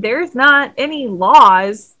 And there's not any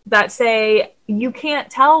laws that say you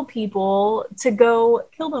can't tell people to go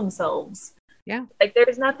kill themselves. Yeah. Like,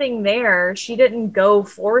 there's nothing there. She didn't go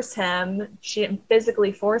force him. She didn't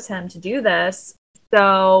physically force him to do this.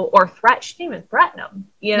 So, or she didn't even threaten him.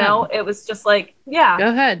 You know, it was just like, yeah. Go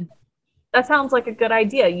ahead. That sounds like a good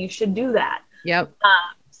idea. You should do that. Yep.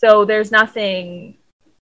 So there's nothing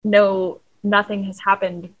has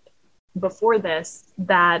happened before this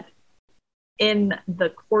that in the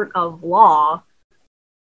court of law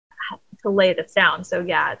to lay this down. So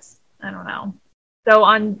yeah, I don't know. So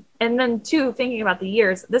and then two, thinking about the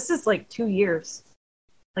years, this is like 2 years.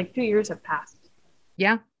 Like 2 years have passed.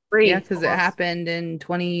 Yeah. 3. Yeah, because it happened in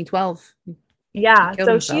 2012. Yeah.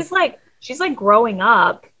 So himself. she's like growing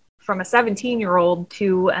up from a 17-year-old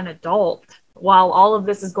to an adult. While all of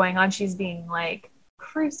this is going on, she's being like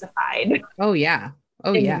crucified. Oh yeah.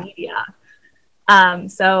 Oh in yeah. The media.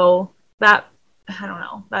 So that, I don't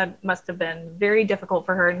know, that must have been very difficult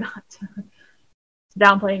for her, not to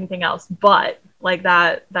downplay anything else, but like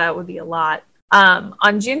that would be a lot.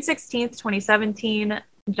 On June 16th, 2017,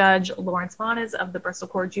 Judge Lawrence Moniz of the Bristol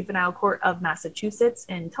Court Juvenile Court of Massachusetts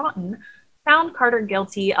in Taunton found Carter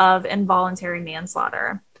guilty of involuntary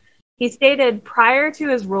manslaughter. He stated prior to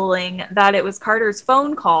his ruling that it was Carter's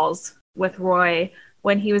phone calls with Roy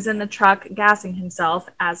when he was in the truck gassing himself,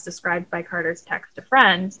 as described by Carter's text to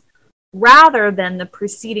friends, rather than the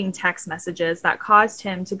preceding text messages that caused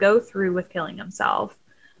him to go through with killing himself.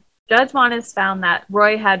 Judge Moniz found that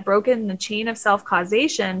Roy had broken the chain of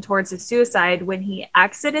self-causation towards his suicide when he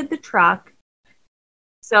exited the truck.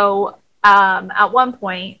 So at one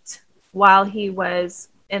point, while he was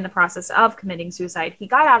in the process of committing suicide, he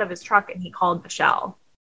got out of his truck and he called Michelle.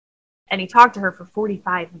 And he talked to her for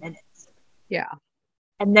 45 minutes. Yeah.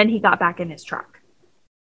 And then he got back in his truck.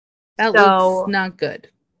 That looks not good.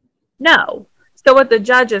 No. So what the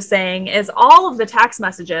judge is saying is all of the text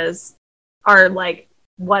messages are like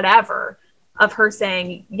whatever of her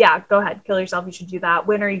saying, yeah, go ahead, kill yourself. You should do that.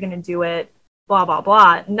 When are you going to do it? Blah, blah,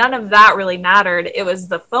 blah. None of that really mattered. It was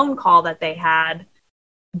the phone call that they had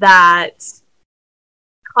that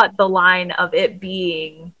cut the line of it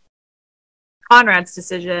being Conrad's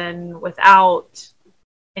decision without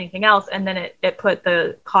anything else, and then it put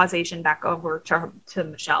the causation back over to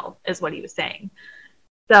Michelle, is what he was saying.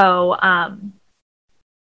 So where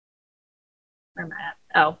am I at?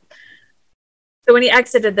 Oh, so when he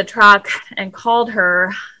exited the truck and called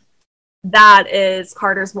her, that is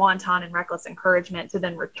Carter's wanton and reckless encouragement to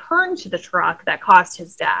then return to the truck that caused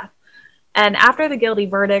his death. And after the guilty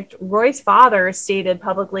verdict, Roy's father stated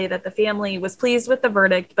publicly that the family was pleased with the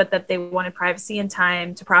verdict, but that they wanted privacy and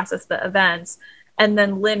time to process the events. And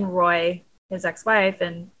then Lynn Roy, his ex-wife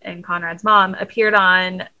and Conrad's mom, appeared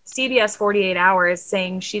on CBS 48 Hours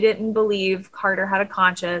saying she didn't believe Carter had a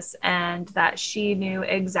conscience and that she knew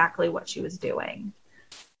exactly what she was doing.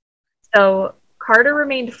 So Carter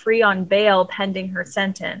remained free on bail pending her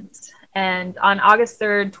sentence. And on August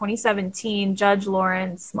 3rd, 2017, Judge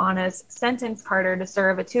Lawrence Manas sentenced Carter to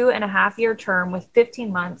serve a 2.5-year term with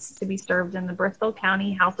 15 months to be served in the Bristol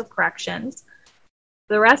County House of Corrections,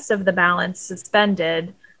 the rest of the balance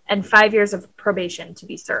suspended, and 5 years of probation to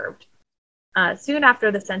be served. Soon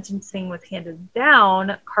after the sentencing was handed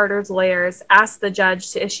down, Carter's lawyers asked the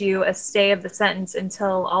judge to issue a stay of the sentence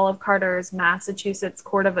until all of Carter's Massachusetts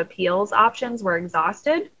Court of Appeals options were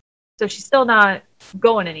exhausted. So she's still not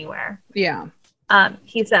going anywhere. Yeah.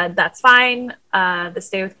 He said that's fine. The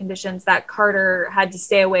stay with conditions that Carter had to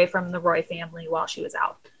stay away from the Roy family while she was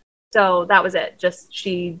out. So that was it. Just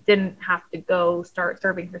she didn't have to go start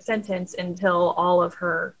serving her sentence until all of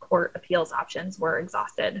her court appeals options were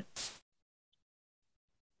exhausted.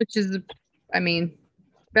 Which is, I mean,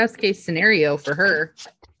 best case scenario for her.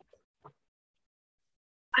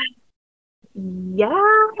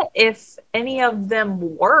 Yeah, if any of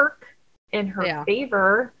them work in her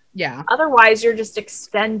favor. Yeah. Otherwise, you're just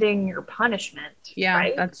extending your punishment. Yeah,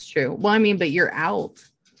 right? That's true. Well, I mean, but you're out,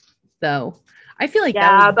 though. I feel like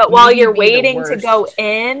but while you're waiting to go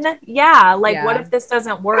in, what if this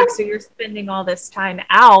doesn't work? So you're spending all this time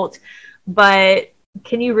out, but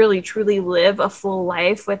can you really truly live a full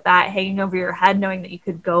life with that hanging over your head, knowing that you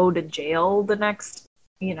could go to jail the next,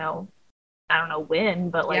 I don't know when,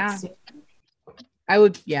 but soon? I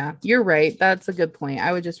would, you're right. That's a good point.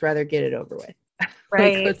 I would just rather get it over with.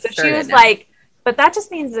 Right. So she was like, but that just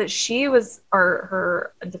means that she was, or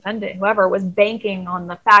her defendant, whoever, was banking on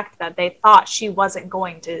the fact that they thought she wasn't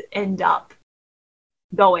going to end up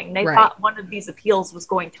going. They thought one of these appeals was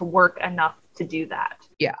going to work enough to do that.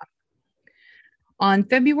 Yeah. On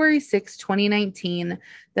February 6, 2019,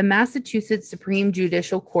 the Massachusetts Supreme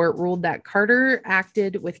Judicial Court ruled that Carter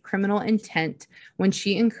acted with criminal intent when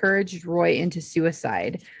she encouraged Roy into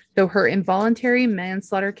suicide, though her involuntary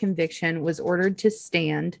manslaughter conviction was ordered to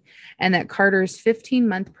stand, and that Carter's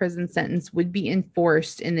 15-month prison sentence would be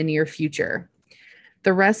enforced in the near future.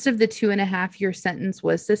 The rest of the 2.5-year sentence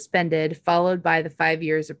was suspended, followed by the 5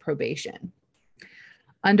 years of probation.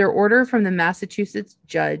 Under order from the Massachusetts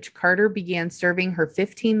judge, Carter began serving her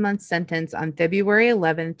 15-month sentence on February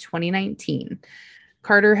 11, 2019.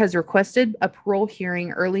 Carter has requested a parole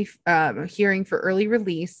hearing for early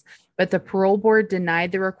release, but the parole board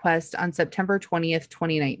denied the request on September 20th,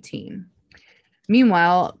 2019.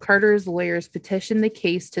 Meanwhile, Carter's lawyers petitioned the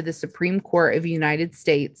case to the Supreme Court of the United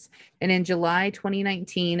States, and in July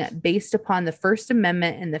 2019, based upon the First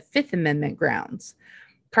Amendment and the Fifth Amendment grounds,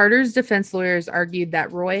 Carter's defense lawyers argued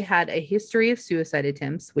that Roy had a history of suicide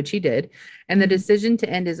attempts, which he did, and the decision to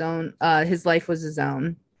end his life was his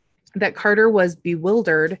own, that Carter was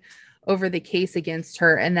bewildered over the case against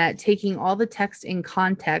her, and that taking all the text in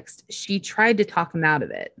context, she tried to talk him out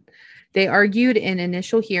of it. They argued in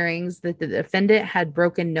initial hearings that the defendant had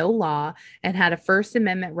broken no law and had a First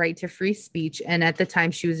Amendment right to free speech, and at the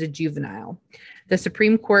time she was a juvenile. The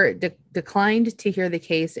Supreme Court declined to hear the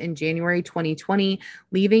case in January 2020,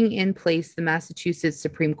 leaving in place the Massachusetts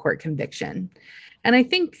Supreme Court conviction. And I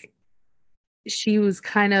think she was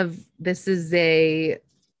kind of, she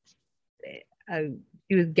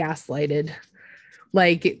was gaslighted.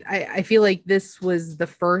 Like, I feel like this was the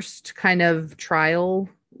first kind of trial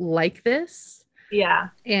like this. Yeah.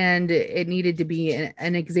 And it needed to be,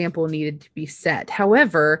 an example needed to be set.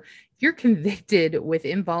 However, if you're convicted with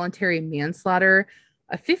involuntary manslaughter,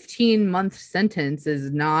 a 15-month sentence is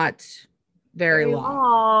not very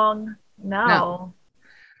long. No.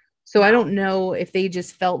 So I don't know if they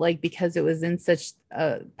just felt like because it was in such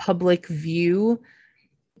a public view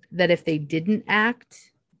that if they didn't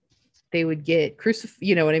act, they would get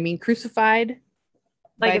crucified.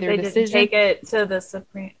 Like if they didn't take it to the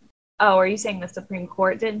Supreme. Oh, are you saying the Supreme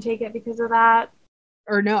Court didn't take it because of that?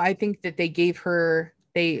 Or no, I think that they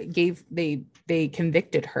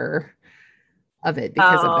convicted her of it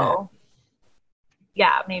because of that.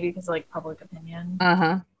 Yeah, maybe because like public opinion.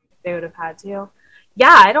 Uh-huh. They would have had to.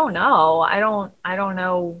 Yeah, I don't know. I don't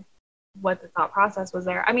know what the thought process was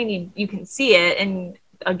there. I mean, you can see it, and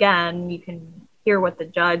again, you can hear what the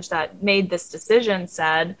judge that made this decision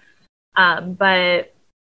said. But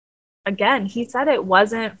again, he said it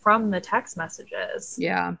wasn't from the text messages.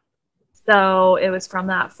 Yeah. So it was from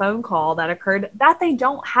that phone call that occurred that they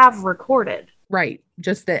don't have recorded. Right.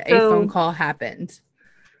 Just that a phone call happened.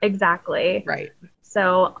 Exactly. Right.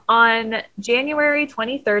 So on January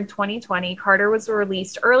 23rd, 2020, Carter was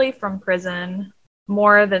released early from prison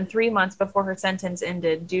more than 3 months before her sentence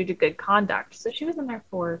ended due to good conduct. So she was in there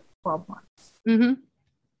for 12 months. Mm-hmm.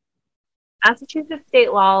 Massachusetts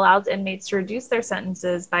state law allows inmates to reduce their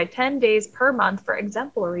sentences by 10 days per month for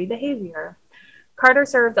exemplary behavior. Carter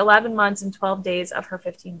served 11 months and 12 days of her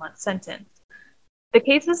 15-month sentence. The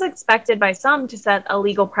case is expected by some to set a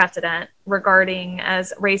legal precedent regarding,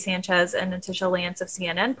 as Ray Sanchez and Natasha Lance of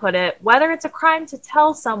CNN put it, whether it's a crime to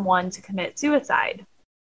tell someone to commit suicide.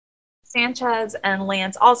 Sanchez and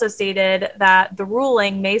Lance also stated that the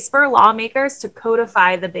ruling may spur lawmakers to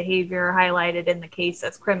codify the behavior highlighted in the case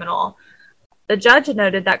as criminal. The judge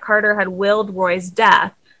noted that Carter had willed Roy's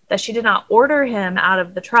death, that she did not order him out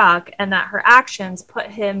of the truck, and that her actions put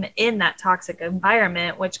him in that toxic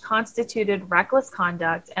environment, which constituted reckless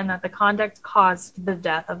conduct, and that the conduct caused the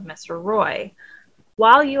death of Mr. Roy.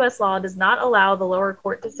 While U.S. law does not allow the lower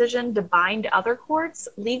court decision to bind other courts,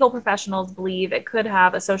 legal professionals believe it could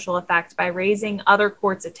have a social effect by raising other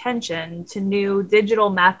courts' attention to new digital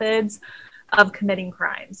methods of committing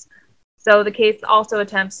crimes. So the case also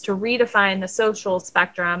attempts to redefine the social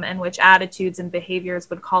spectrum in which attitudes and behaviors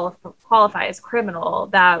would qualify as criminal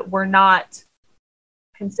that were not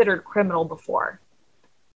considered criminal before.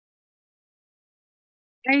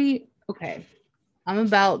 Okay. I'm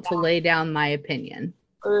about to lay down my opinion.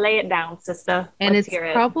 Lay it down, sister. And it's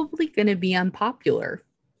probably going to be unpopular.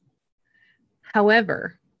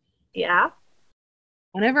 However. Yeah.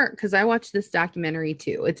 Because I watched this documentary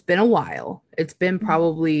too. It's been a while. It's been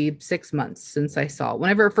probably 6 months since I saw it.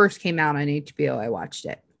 Whenever it first came out on HBO, I watched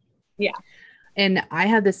it. Yeah. And I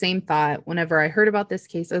had the same thought whenever I heard about this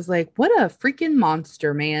case. I was like, what a freaking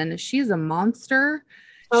monster, man. She's a monster.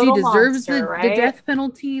 Total she deserves monster, the death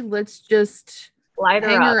penalty. Let's just hang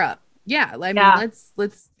her up. Yeah. I mean,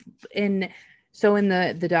 let's. And so in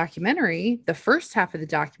the documentary, the first half of the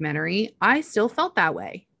documentary, I still felt that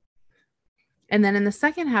way. And then in the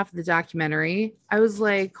second half of the documentary, I was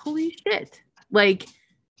like, holy shit. Like,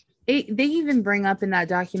 they even bring up in that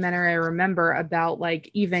documentary, I remember, about like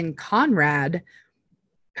even Conrad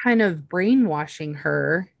kind of brainwashing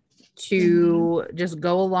her to just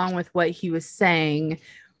go along with what he was saying.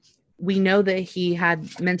 We know that he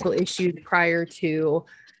had mental issues prior to.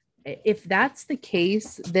 If that's the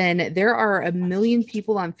case, then there are a million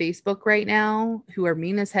people on Facebook right now who are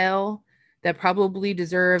mean as hell that probably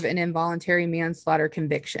deserve an involuntary manslaughter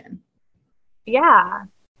conviction. Yeah.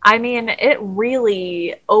 I mean, it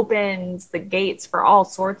really opens the gates for all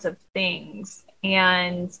sorts of things.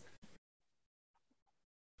 And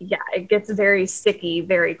yeah, it gets very sticky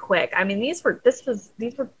very quick. I mean, these were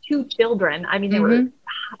two children. I mean, they were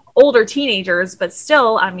older teenagers, but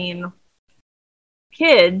still, I mean,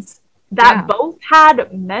 kids that both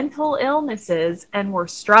had mental illnesses and were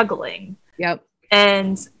struggling. Yep.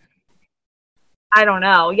 And I don't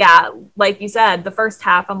know. Yeah. Like you said, the first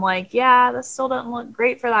half, I'm like, yeah, this still doesn't look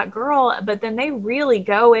great for that girl. But then they really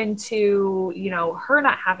go into, her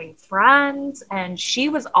not having friends. And she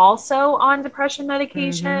was also on depression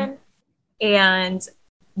medication and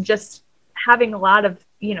just having a lot of,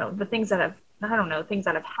 the things that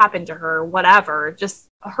have happened to her, whatever, just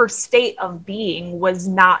her state of being was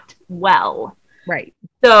not well. Right.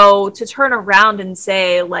 So to turn around and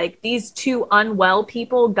say, like, these two unwell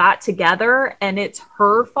people got together and it's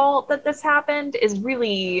her fault that this happened is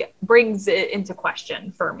really brings it into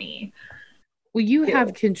question for me. Well, you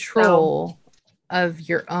have control of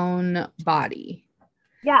your own body.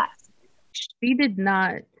 Yes. She did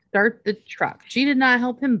not start the truck. She did not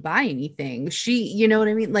help him buy anything. You know what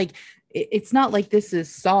I mean? Like, it's not like this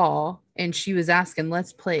is Saul and she was asking,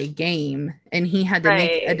 let's play a game, and he had to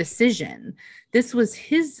make a decision. This was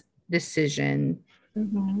his decision.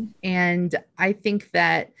 And I think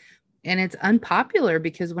that, and it's unpopular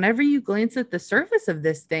because whenever you glance at the surface of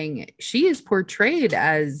this thing, she is portrayed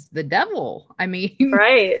as the devil. I mean,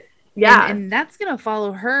 right. Yeah. And that's going to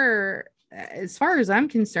follow her as far as I'm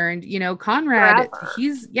concerned. Conrad, forever.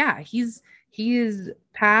 he is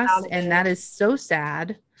passed, and that is so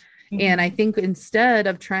sad. And I think instead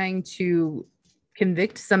of trying to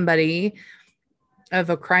convict somebody of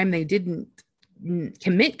a crime they didn't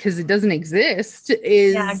commit because it doesn't exist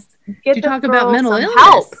is to talk about mental illness.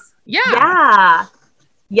 Help. Yeah.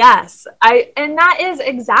 Yes. And that is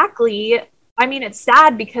exactly, I mean, it's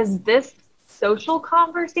sad because this social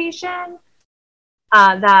conversation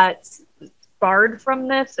that sparred from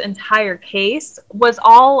this entire case was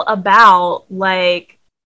all about like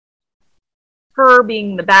her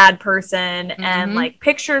being the bad person and like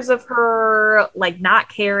pictures of her like not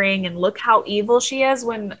caring and look how evil she is,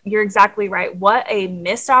 when you're exactly right. What a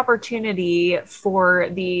missed opportunity for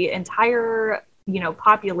the entire, you know,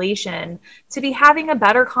 population to be having a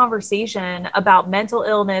better conversation about mental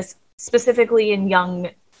illness, specifically in young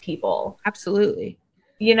people. Absolutely.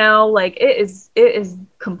 You know, like it is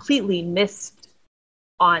completely missed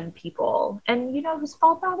on people. And you know whose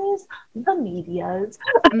fault that is? The media's.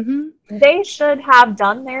 They should have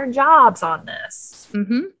done their jobs on this.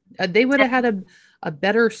 They would have had a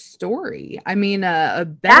better story. I mean, a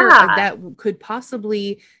better that could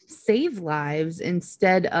possibly save lives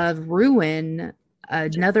instead of ruin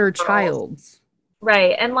another child's.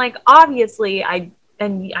 Right. And like, obviously, I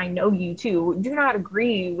know you too do not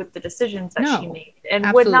agree with the decisions that she made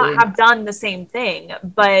and would not have done the same thing.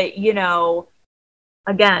 But, you know,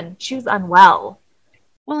 again, she was unwell.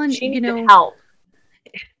 Well, and she needed help.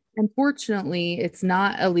 Unfortunately, it's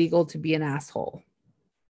not illegal to be an asshole.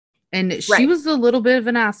 And she was a little bit of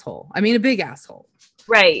an asshole. I mean, a big asshole.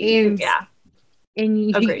 Right. And,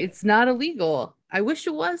 and it's not illegal. I wish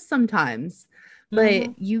it was sometimes.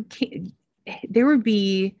 But you can't, there would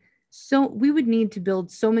be we would need to build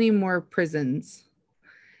so many more prisons.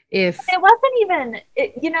 If it wasn't even,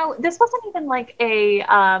 you know, this wasn't even like a,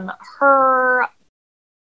 her,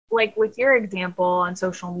 like with your example on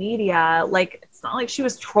social media, like, it's not like she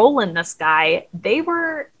was trolling this guy. They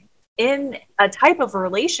were in a type of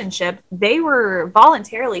relationship. They were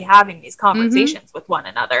voluntarily having these conversations with one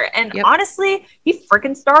another. And honestly, he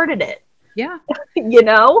freaking started it. Yeah. You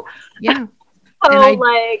know? Yeah. So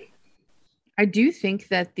I do think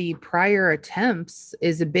that the prior attempts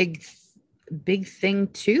is a big thing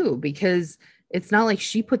too, because it's not like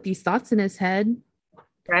she put these thoughts in his head.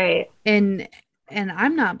 Right. And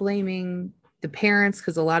I'm not blaming the parents,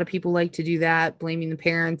 because a lot of people like to do that, blaming the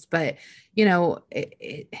parents, but you know,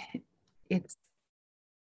 it's,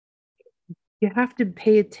 you have to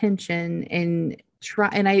pay attention and try.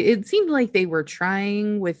 And it seemed like they were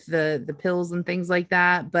trying with the pills and things like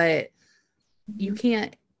that, but you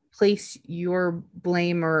can't place your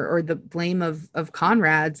blame or the blame of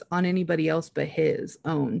Conrad's on anybody else but his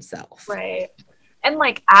own self. Right. And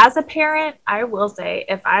like, as a parent, I will say,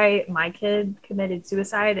 if my kid committed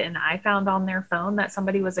suicide and I found on their phone that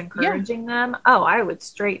somebody was encouraging them, I would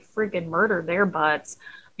straight freaking murder their butts.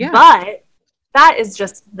 Yeah. But that is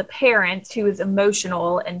just the parent who is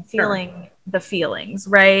emotional and feeling the feelings,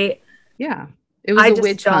 right? Yeah. It was a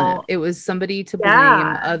witch hunt. It was somebody to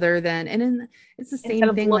blame other than, it's the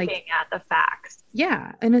same thing. Looking at the facts.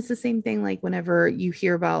 Yeah. And it's the same thing. Like whenever you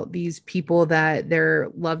hear about these people that their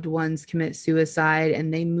loved ones commit suicide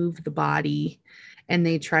and they move the body and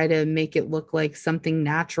they try to make it look like something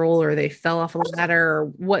natural, or they fell off a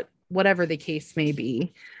ladder, or whatever the case may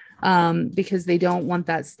be, because they don't want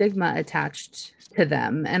that stigma attached to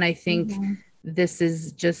them. And I think this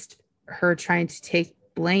is just her trying to take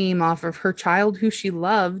blame off of her child who she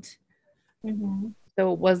loved.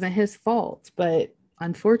 So it wasn't his fault, but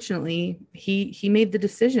unfortunately he made the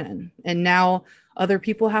decision, and now other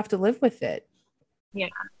people have to live with it. Yeah.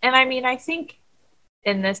 And I mean, I think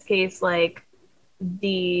in this case, like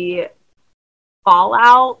the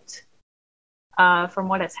fallout from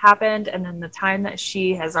what has happened, and then the time that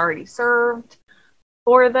she has already served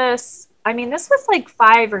for this, I mean, this was like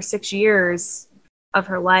 5 or 6 years of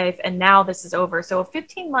her life, and now this is over. So a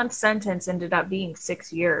 15-month sentence ended up being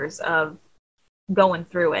 6 years of going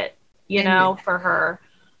through it, you know, for her.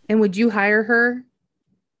 And would you hire her?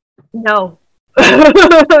 No.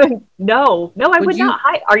 No, I would not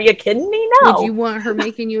hire. Are you kidding me? No. Would you want her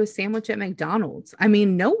making you a sandwich at McDonald's? I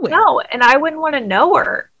mean, no way. No, and I wouldn't want to know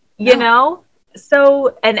her, you know?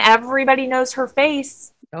 So, and everybody knows her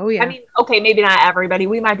face. Oh, yeah. I mean, okay, maybe not everybody.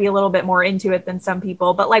 We might be a little bit more into it than some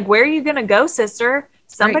people, but like, where are you going to go, sister?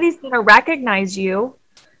 Somebody's going to recognize you.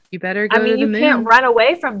 You better go to the moon. You can't run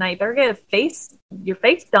away from night. They're going to your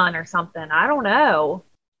face done or something. I don't know.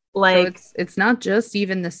 Like, so it's not just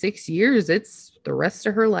even the 6 years. It's the rest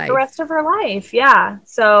of her life. The rest of her life. Yeah.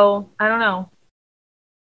 So I don't know.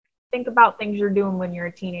 Think about things you're doing when you're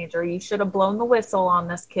a teenager. You should have blown the whistle on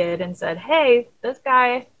this kid and said, hey, this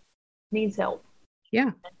guy needs help. Yeah.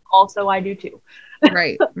 And also, I do too.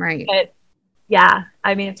 Right. But yeah,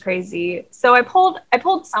 I mean, it's crazy. So I pulled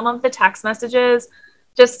some of the text messages,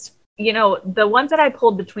 just, you know, the ones that I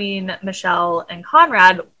pulled between Michelle and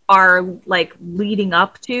Conrad are like leading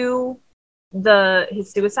up to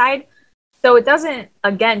his suicide. So it doesn't,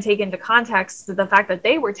 again, take into context the fact that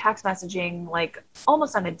they were text messaging like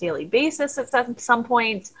almost on a daily basis at some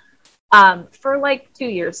point for like 2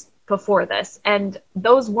 years before this. And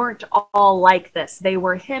those weren't all like this. They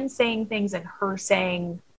were him saying things and her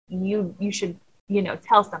saying, you should, you know,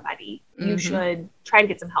 tell somebody. You should try to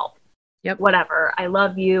get some help. Yep. Whatever. I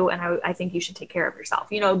love you, and I think you should take care of yourself.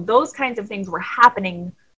 You know, those kinds of things were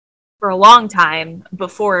happening for a long time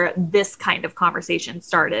before this kind of conversation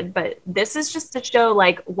started. But this is just to show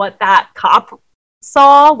like what that cop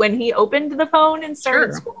saw when he opened the phone and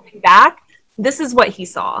started scrolling back. This is what he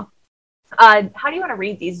saw. How do you want to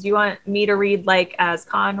read these? Do you want me to read like as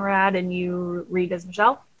Conrad and you read as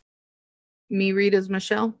Michelle? Me read as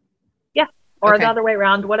Michelle? Yeah. Or the other way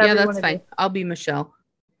around, whatever. Yeah, that's fine. I'll be Michelle.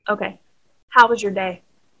 Okay. How was your day?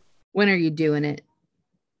 When are you doing it?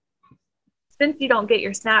 Since you don't get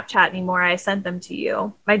your Snapchat anymore, I sent them to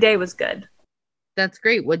you. My day was good. That's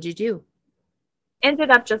great. What'd you do?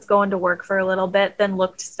 Ended up just going to work for a little bit, then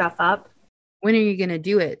looked stuff up. When are you going to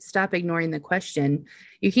do it? Stop ignoring the question.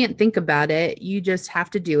 You can't think about it. You just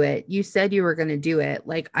have to do it. You said you were going to do it.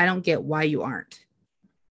 Like, I don't get why you aren't.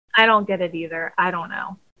 I don't get it either. I don't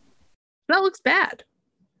know. That looks bad.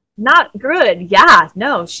 Not good. Yeah.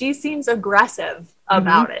 No, she seems aggressive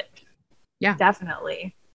about it. Yeah.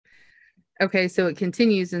 Definitely. Okay, so it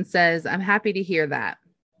continues and says, I'm happy to hear that.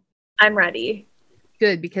 I'm ready.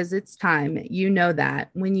 Good, because it's time. You know that.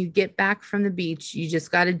 When you get back from the beach, you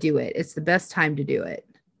just got to do it. It's the best time to do it.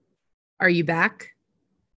 Are you back?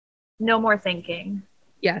 No more thinking.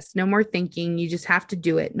 Yes, no more thinking. You just have to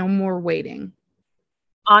do it. No more waiting.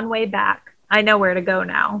 On way back. I know where to go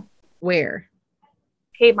now. Where?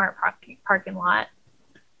 Kmart parking lot.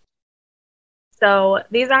 So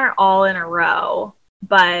these aren't all in a row,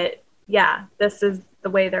 but yeah, this is the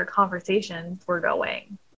way their conversations were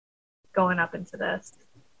going up into this.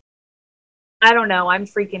 I don't know. I'm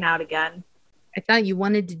freaking out again. I thought you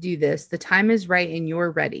wanted to do this. The time is right and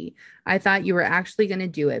you're ready. I thought you were actually going to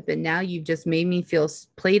do it, but now you've just made me feel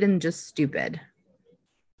played and just stupid.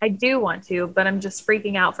 I do want to, but I'm just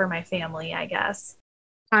freaking out for my family, I guess.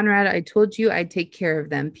 Conrad, I told you I'd take care of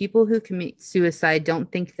them. People who commit suicide don't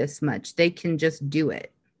think this much. They can just do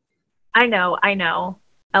it. I know.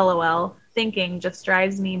 LOL. Thinking just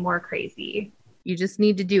drives me more crazy. You just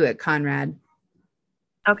need to do it, Conrad.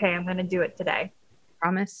 Okay, I'm going to do it today.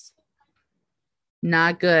 Promise?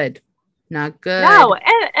 Not good. Not good. No,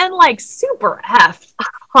 and like super effed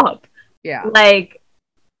up. Yeah. Like,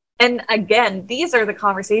 and again, these are the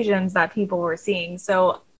conversations that people were seeing.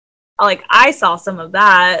 So, like, I saw some of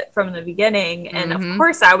that from the beginning. And of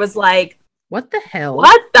course, I was like, what the hell?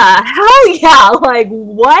 What the hell? Yeah. Like,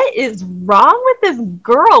 what is wrong with this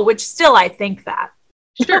girl? Which still, I think that.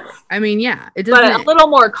 Sure. I mean, yeah. It doesn't. But a little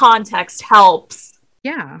more context helps.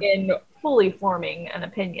 Yeah. In fully forming an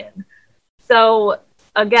opinion. So,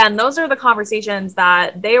 again, those are the conversations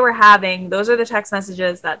that they were having. Those are the text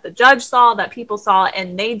messages that the judge saw, that people saw,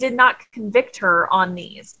 and they did not convict her on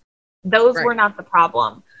these. Those were not the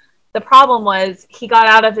problem. The problem was he got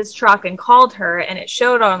out of his truck and called her, and it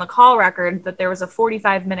showed on the call record that there was a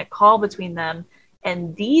 45-minute call between them.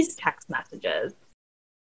 And these text messages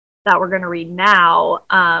that we're going to read now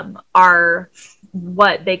are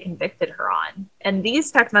what they convicted her on. And these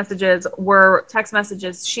text messages were text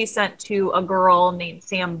messages she sent to a girl named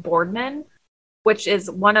Sam Boardman, which is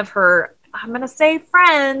one of her, I'm going to say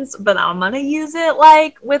friends, but I'm going to use it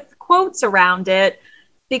like with quotes around it,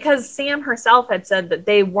 because Sam herself had said that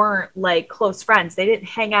they weren't like close friends. They didn't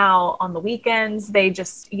hang out on the weekends. They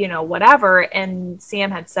just, you know, whatever. And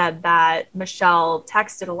Sam had said that Michelle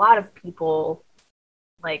texted a lot of people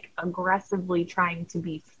like aggressively trying to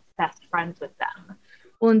be best friends with them.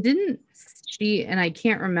 Well, and didn't she, and I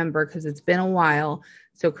can't remember because it's been a while,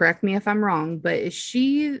 so correct me if I'm wrong, but is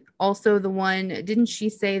she also the one, didn't she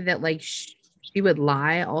say that like she would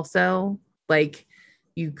lie also? Like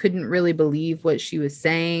you couldn't really believe what she was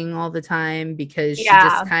saying all the time because she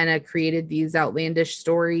just kind of created these outlandish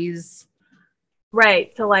stories.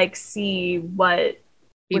 Right. To like see what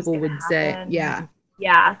people would say. Yeah.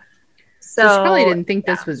 Yeah. So she probably didn't think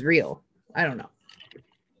this was real. I don't know.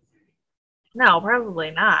 No,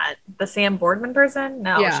 probably not. The Sam Boardman person?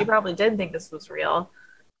 No, she probably did think this was real.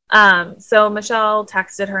 So Michelle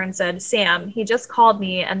texted her and said, Sam, he just called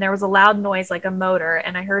me and there was a loud noise like a motor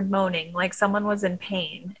and I heard moaning like someone was in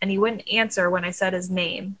pain and he wouldn't answer when I said his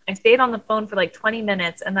name. I stayed on the phone for like 20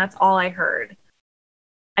 minutes and that's all I heard.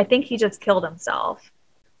 I think he just killed himself.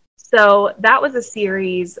 So that was a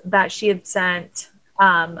series that she had sent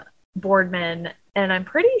Boardman, and I'm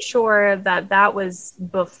pretty sure that that was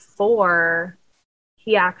before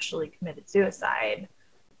he actually committed suicide.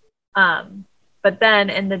 But then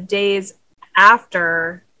in the days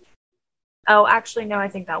after, oh, actually, no, I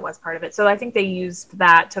think that was part of it. So I think they used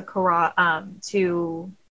that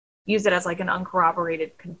to use it as like an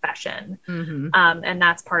uncorroborated confession. Mm-hmm. And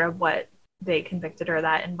that's part of what they convicted her,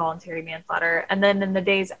 that involuntary manslaughter. And then in the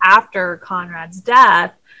days after Conrad's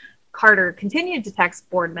death, Carter continued to text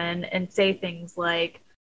Boardman and say things like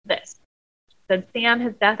this. Said, Sam,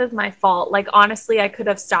 his death is my fault. Like, honestly, I could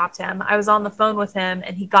have stopped him. I was on the phone with him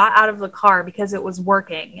and he got out of the car because it was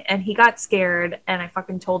working and he got scared and I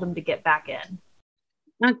fucking told him to get back in.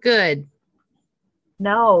 Not good.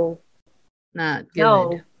 No. Not good.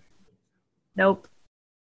 No. Nope.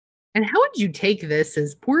 And how would you take this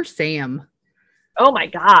as poor Sam? Oh my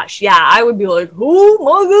gosh. Yeah, I would be like,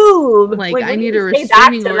 oh my God. Like I need a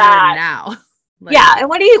restraining order now. Like, yeah, and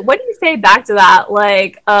what do you say back to that?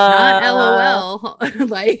 Like, not LOL.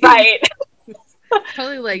 Like, right?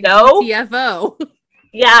 Probably like no TFO.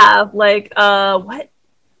 Yeah, like, what?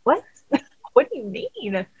 What do you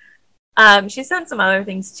mean? She said some other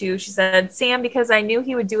things too. She said, Sam, because I knew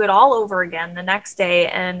he would do it all over again the next day,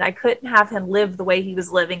 and I couldn't have him live the way he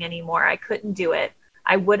was living anymore. I couldn't do it.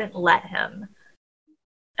 I wouldn't let him.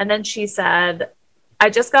 And then she said, I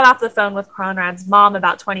just got off the phone with Conrad's mom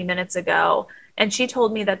about 20 minutes ago. And she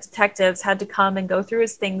told me that detectives had to come and go through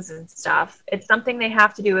his things and stuff. It's something they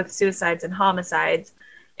have to do with suicides and homicides.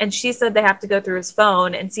 And she said they have to go through his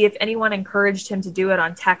phone and see if anyone encouraged him to do it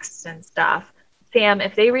on texts and stuff. Sam,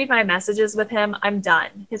 if they read my messages with him, I'm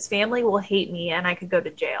done. His family will hate me and I could go to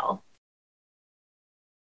jail.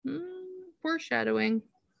 Foreshadowing.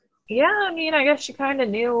 Yeah, I mean, I guess she kind of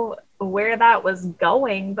knew where that was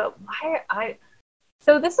going, but why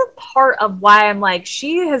so this is part of why I'm like,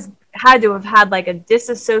 she has had to have had like a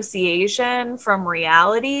disassociation from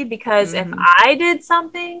reality, because if I did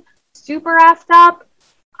something super effed up,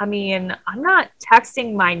 I mean, I'm not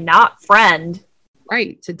texting my not friend.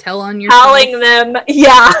 Right, to tell on yourself. Telling them,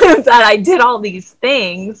 yeah, that I did all these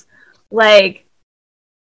things. Like,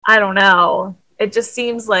 I don't know. It just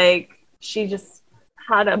seems like she just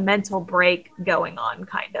had a mental break going on,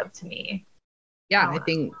 kind of, to me. Yeah, I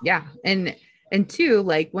think, yeah. And two,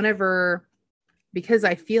 like whenever, because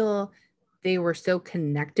I feel they were so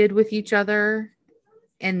connected with each other.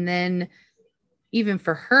 And then even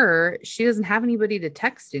for her, she doesn't have anybody to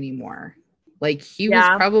text anymore. Like he was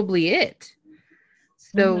probably it.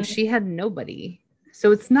 So she had nobody.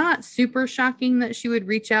 So it's not super shocking that she would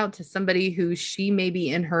reach out to somebody who she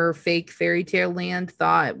maybe in her fake fairy tale land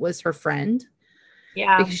thought was her friend.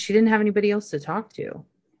 Yeah. Because she didn't have anybody else to talk to.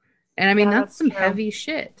 And I mean, that's some heavy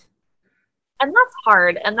shit. And that's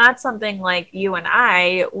hard. And that's something like you and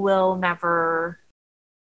I will never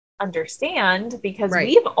understand, because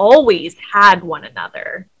we've always had one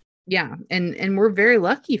another. Yeah. And we're very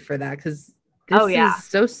lucky for that, because this is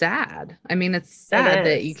so sad. I mean, it's sad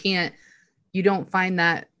that you don't find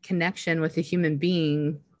that connection with a human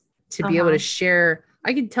being to be able to share.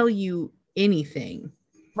 I could tell you anything.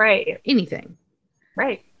 Right. Anything.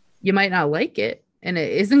 Right. You might not like it. And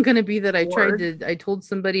it isn't going to be that I told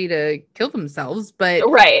somebody to kill themselves, but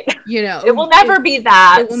you know, it will never be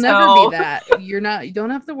that. It will never be that. You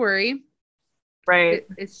don't have to worry. Right.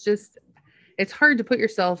 It's just, it's hard to put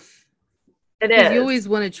yourself. It is. You always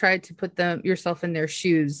want to try to put yourself in their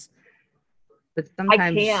shoes, but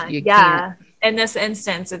sometimes you can't. In this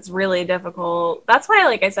instance, it's really difficult. That's why,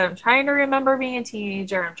 like I said, I'm trying to remember being a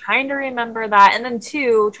teenager. I'm trying to remember that. And then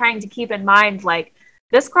two, trying to keep in mind, like,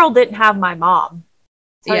 this girl didn't have my mom.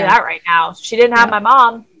 I'll tell you that right now. She didn't have my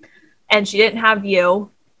mom, and she didn't have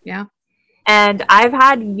you. Yeah. And I've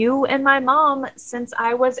had you and my mom since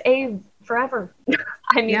I was forever.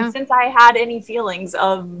 I mean, since I had any feelings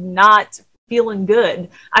of not feeling good,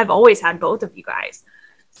 I've always had both of you guys.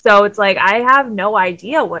 So it's like, I have no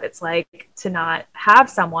idea what it's like to not have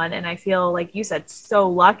someone. And I feel, like you said, so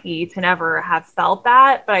lucky to never have felt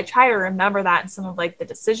that. But I try to remember that in some of like the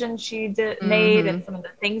decisions she made and some of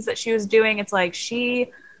the things that she was doing. It's like she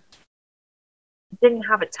didn't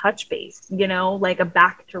have a touch base, you know, like a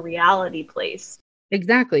back to reality place.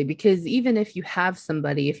 Exactly. Because even if you have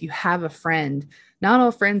somebody, if you have a friend, not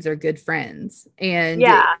all friends are good friends. And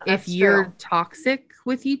if you're toxic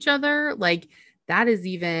with each other, like, that is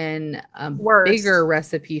even a bigger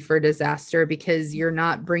recipe for disaster, because you're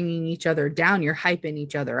not bringing each other down. You're hyping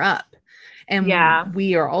each other up. And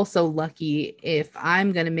we are also lucky, if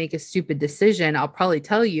I'm going to make a stupid decision, I'll probably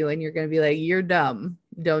tell you, and you're going to be like, you're dumb.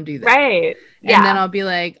 Don't do that. Right. And then I'll be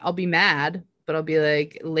like, I'll be mad, but I'll be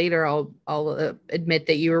like, later I'll admit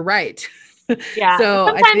that you were right. Yeah. So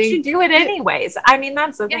sometimes you do it anyways. I mean,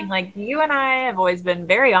 that's the thing. Like, you and I have always been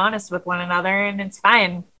very honest with one another, and it's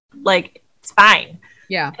fine. Like, it's fine.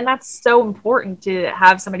 Yeah. And that's so important, to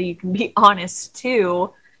have somebody you can be honest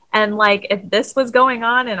to. And like, if this was going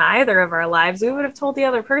on in either of our lives, we would have told the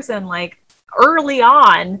other person, like, early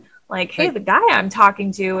on, like, hey, the guy I'm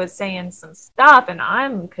talking to is saying some stuff and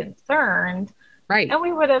I'm concerned. Right. And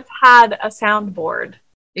we would have had a soundboard.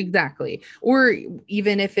 Exactly. Or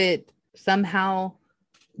even if it somehow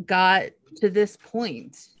got to this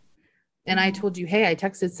point and I told you, hey, I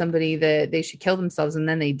texted somebody that they should kill themselves, and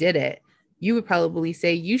then they did it, you would probably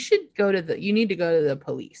say, you need to go to the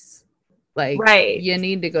police. Like, right. You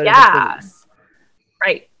need to go to the police.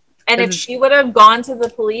 Right. And if she would have gone to the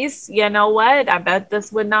police, you know what? I bet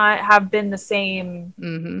this would not have been the same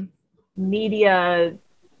media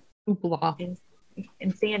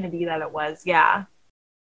insanity that it was. Yeah.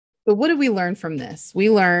 But what did we learn from this? We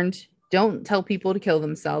learned, don't tell people to kill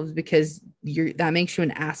themselves, because that makes you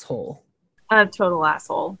an asshole. A total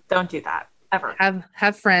asshole. Don't do that ever.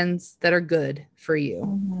 Have friends that are good for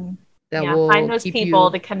you. That will find those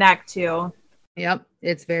people to connect to. Yep.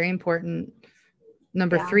 It's very important.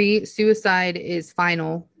 Number 3, suicide is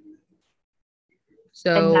final.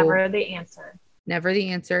 So, and never the answer. Never the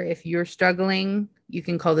answer. If you're struggling, you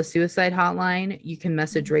can call the suicide hotline. You can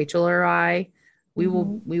message Rachel or I. We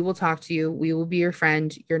will talk to you. We will be your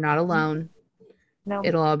friend. You're not alone. No.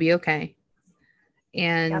 It'll all be okay.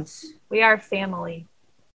 And we are family.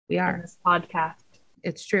 We are. In this podcast.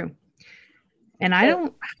 It's true. And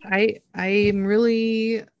I am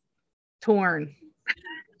really torn.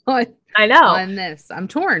 I know. On this. I'm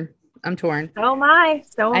torn. So am I.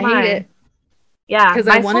 I hate it. Yeah.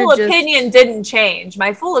 My full opinion didn't change.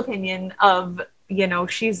 My full opinion of,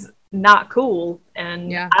 she's not cool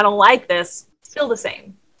and I don't like this, still the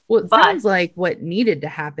same. Well, it sounds like what needed to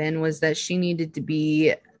happen was that she needed to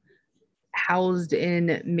be housed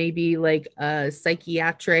in maybe like a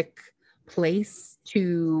psychiatric place,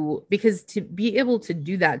 because to be able to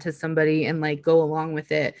do that to somebody and like go along with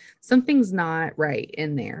it, something's not right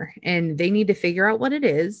in there, and they need to figure out what it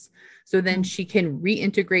is, so then she can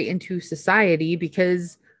reintegrate into society,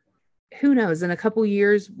 because who knows, in a couple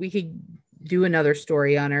years we could do another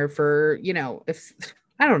story on her for, if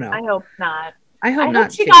I don't know. I hope not. I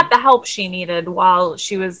hope she got the help she needed while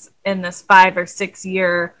she was in this 5 or 6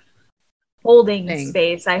 year holding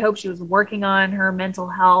space. I hope she was working on her mental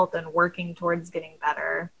health and working towards getting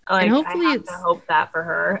better. Like, and hopefully I have to hope that for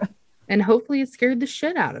her. And hopefully it scared the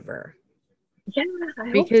shit out of her. Yeah,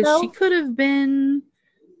 because she could have been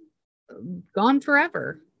gone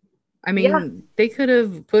forever. I mean, they could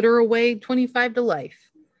have put her away 25 to life.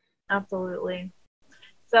 Absolutely.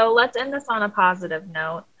 So let's end this on a positive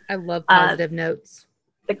note. I love positive notes.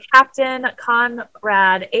 The Captain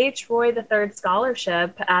Conrad H. Roy III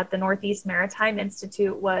Scholarship at the Northeast Maritime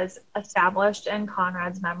Institute was established in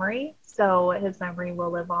Conrad's memory. So his memory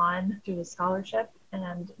will live on through the scholarship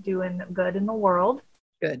and doing good in the world.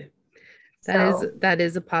 Good. That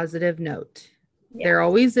is a positive note. Yeah. There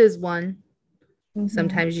always is one.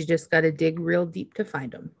 Sometimes you just got to dig real deep to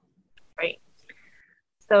find them. Right.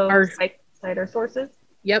 So cite our sources.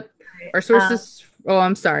 Yep. Our sources.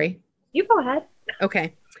 I'm sorry. You go ahead.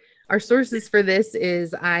 Okay. Our sources for this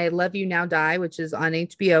is I Love You Now Die, which is on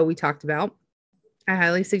HBO. We talked about. I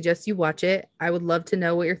highly suggest you watch it. I would love to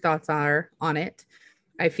know what your thoughts are on it.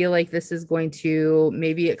 I feel like this is going to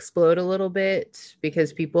maybe explode a little bit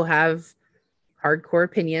because people have hardcore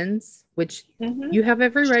opinions, which you have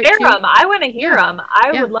every right to. Share them. I want to hear them.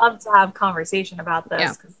 I would love to have conversation about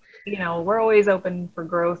this because, we're always open for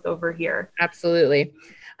growth over here. Absolutely.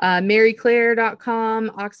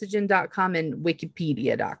 MaryClaire.com, Oxygen.com, and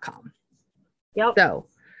Wikipedia.com. Yep. So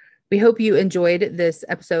we hope you enjoyed this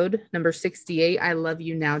episode, number 68, I Love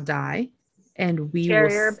You Now Die. And we share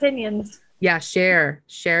your opinions. Yeah, share.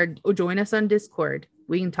 Join us on Discord.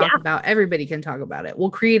 We can talk about, everybody can talk about it. We'll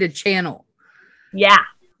create a channel. Yeah.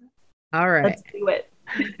 All right. Let's do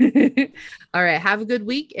it. All right. Have a good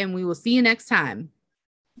week, and we will see you next time.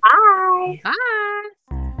 Bye. Bye.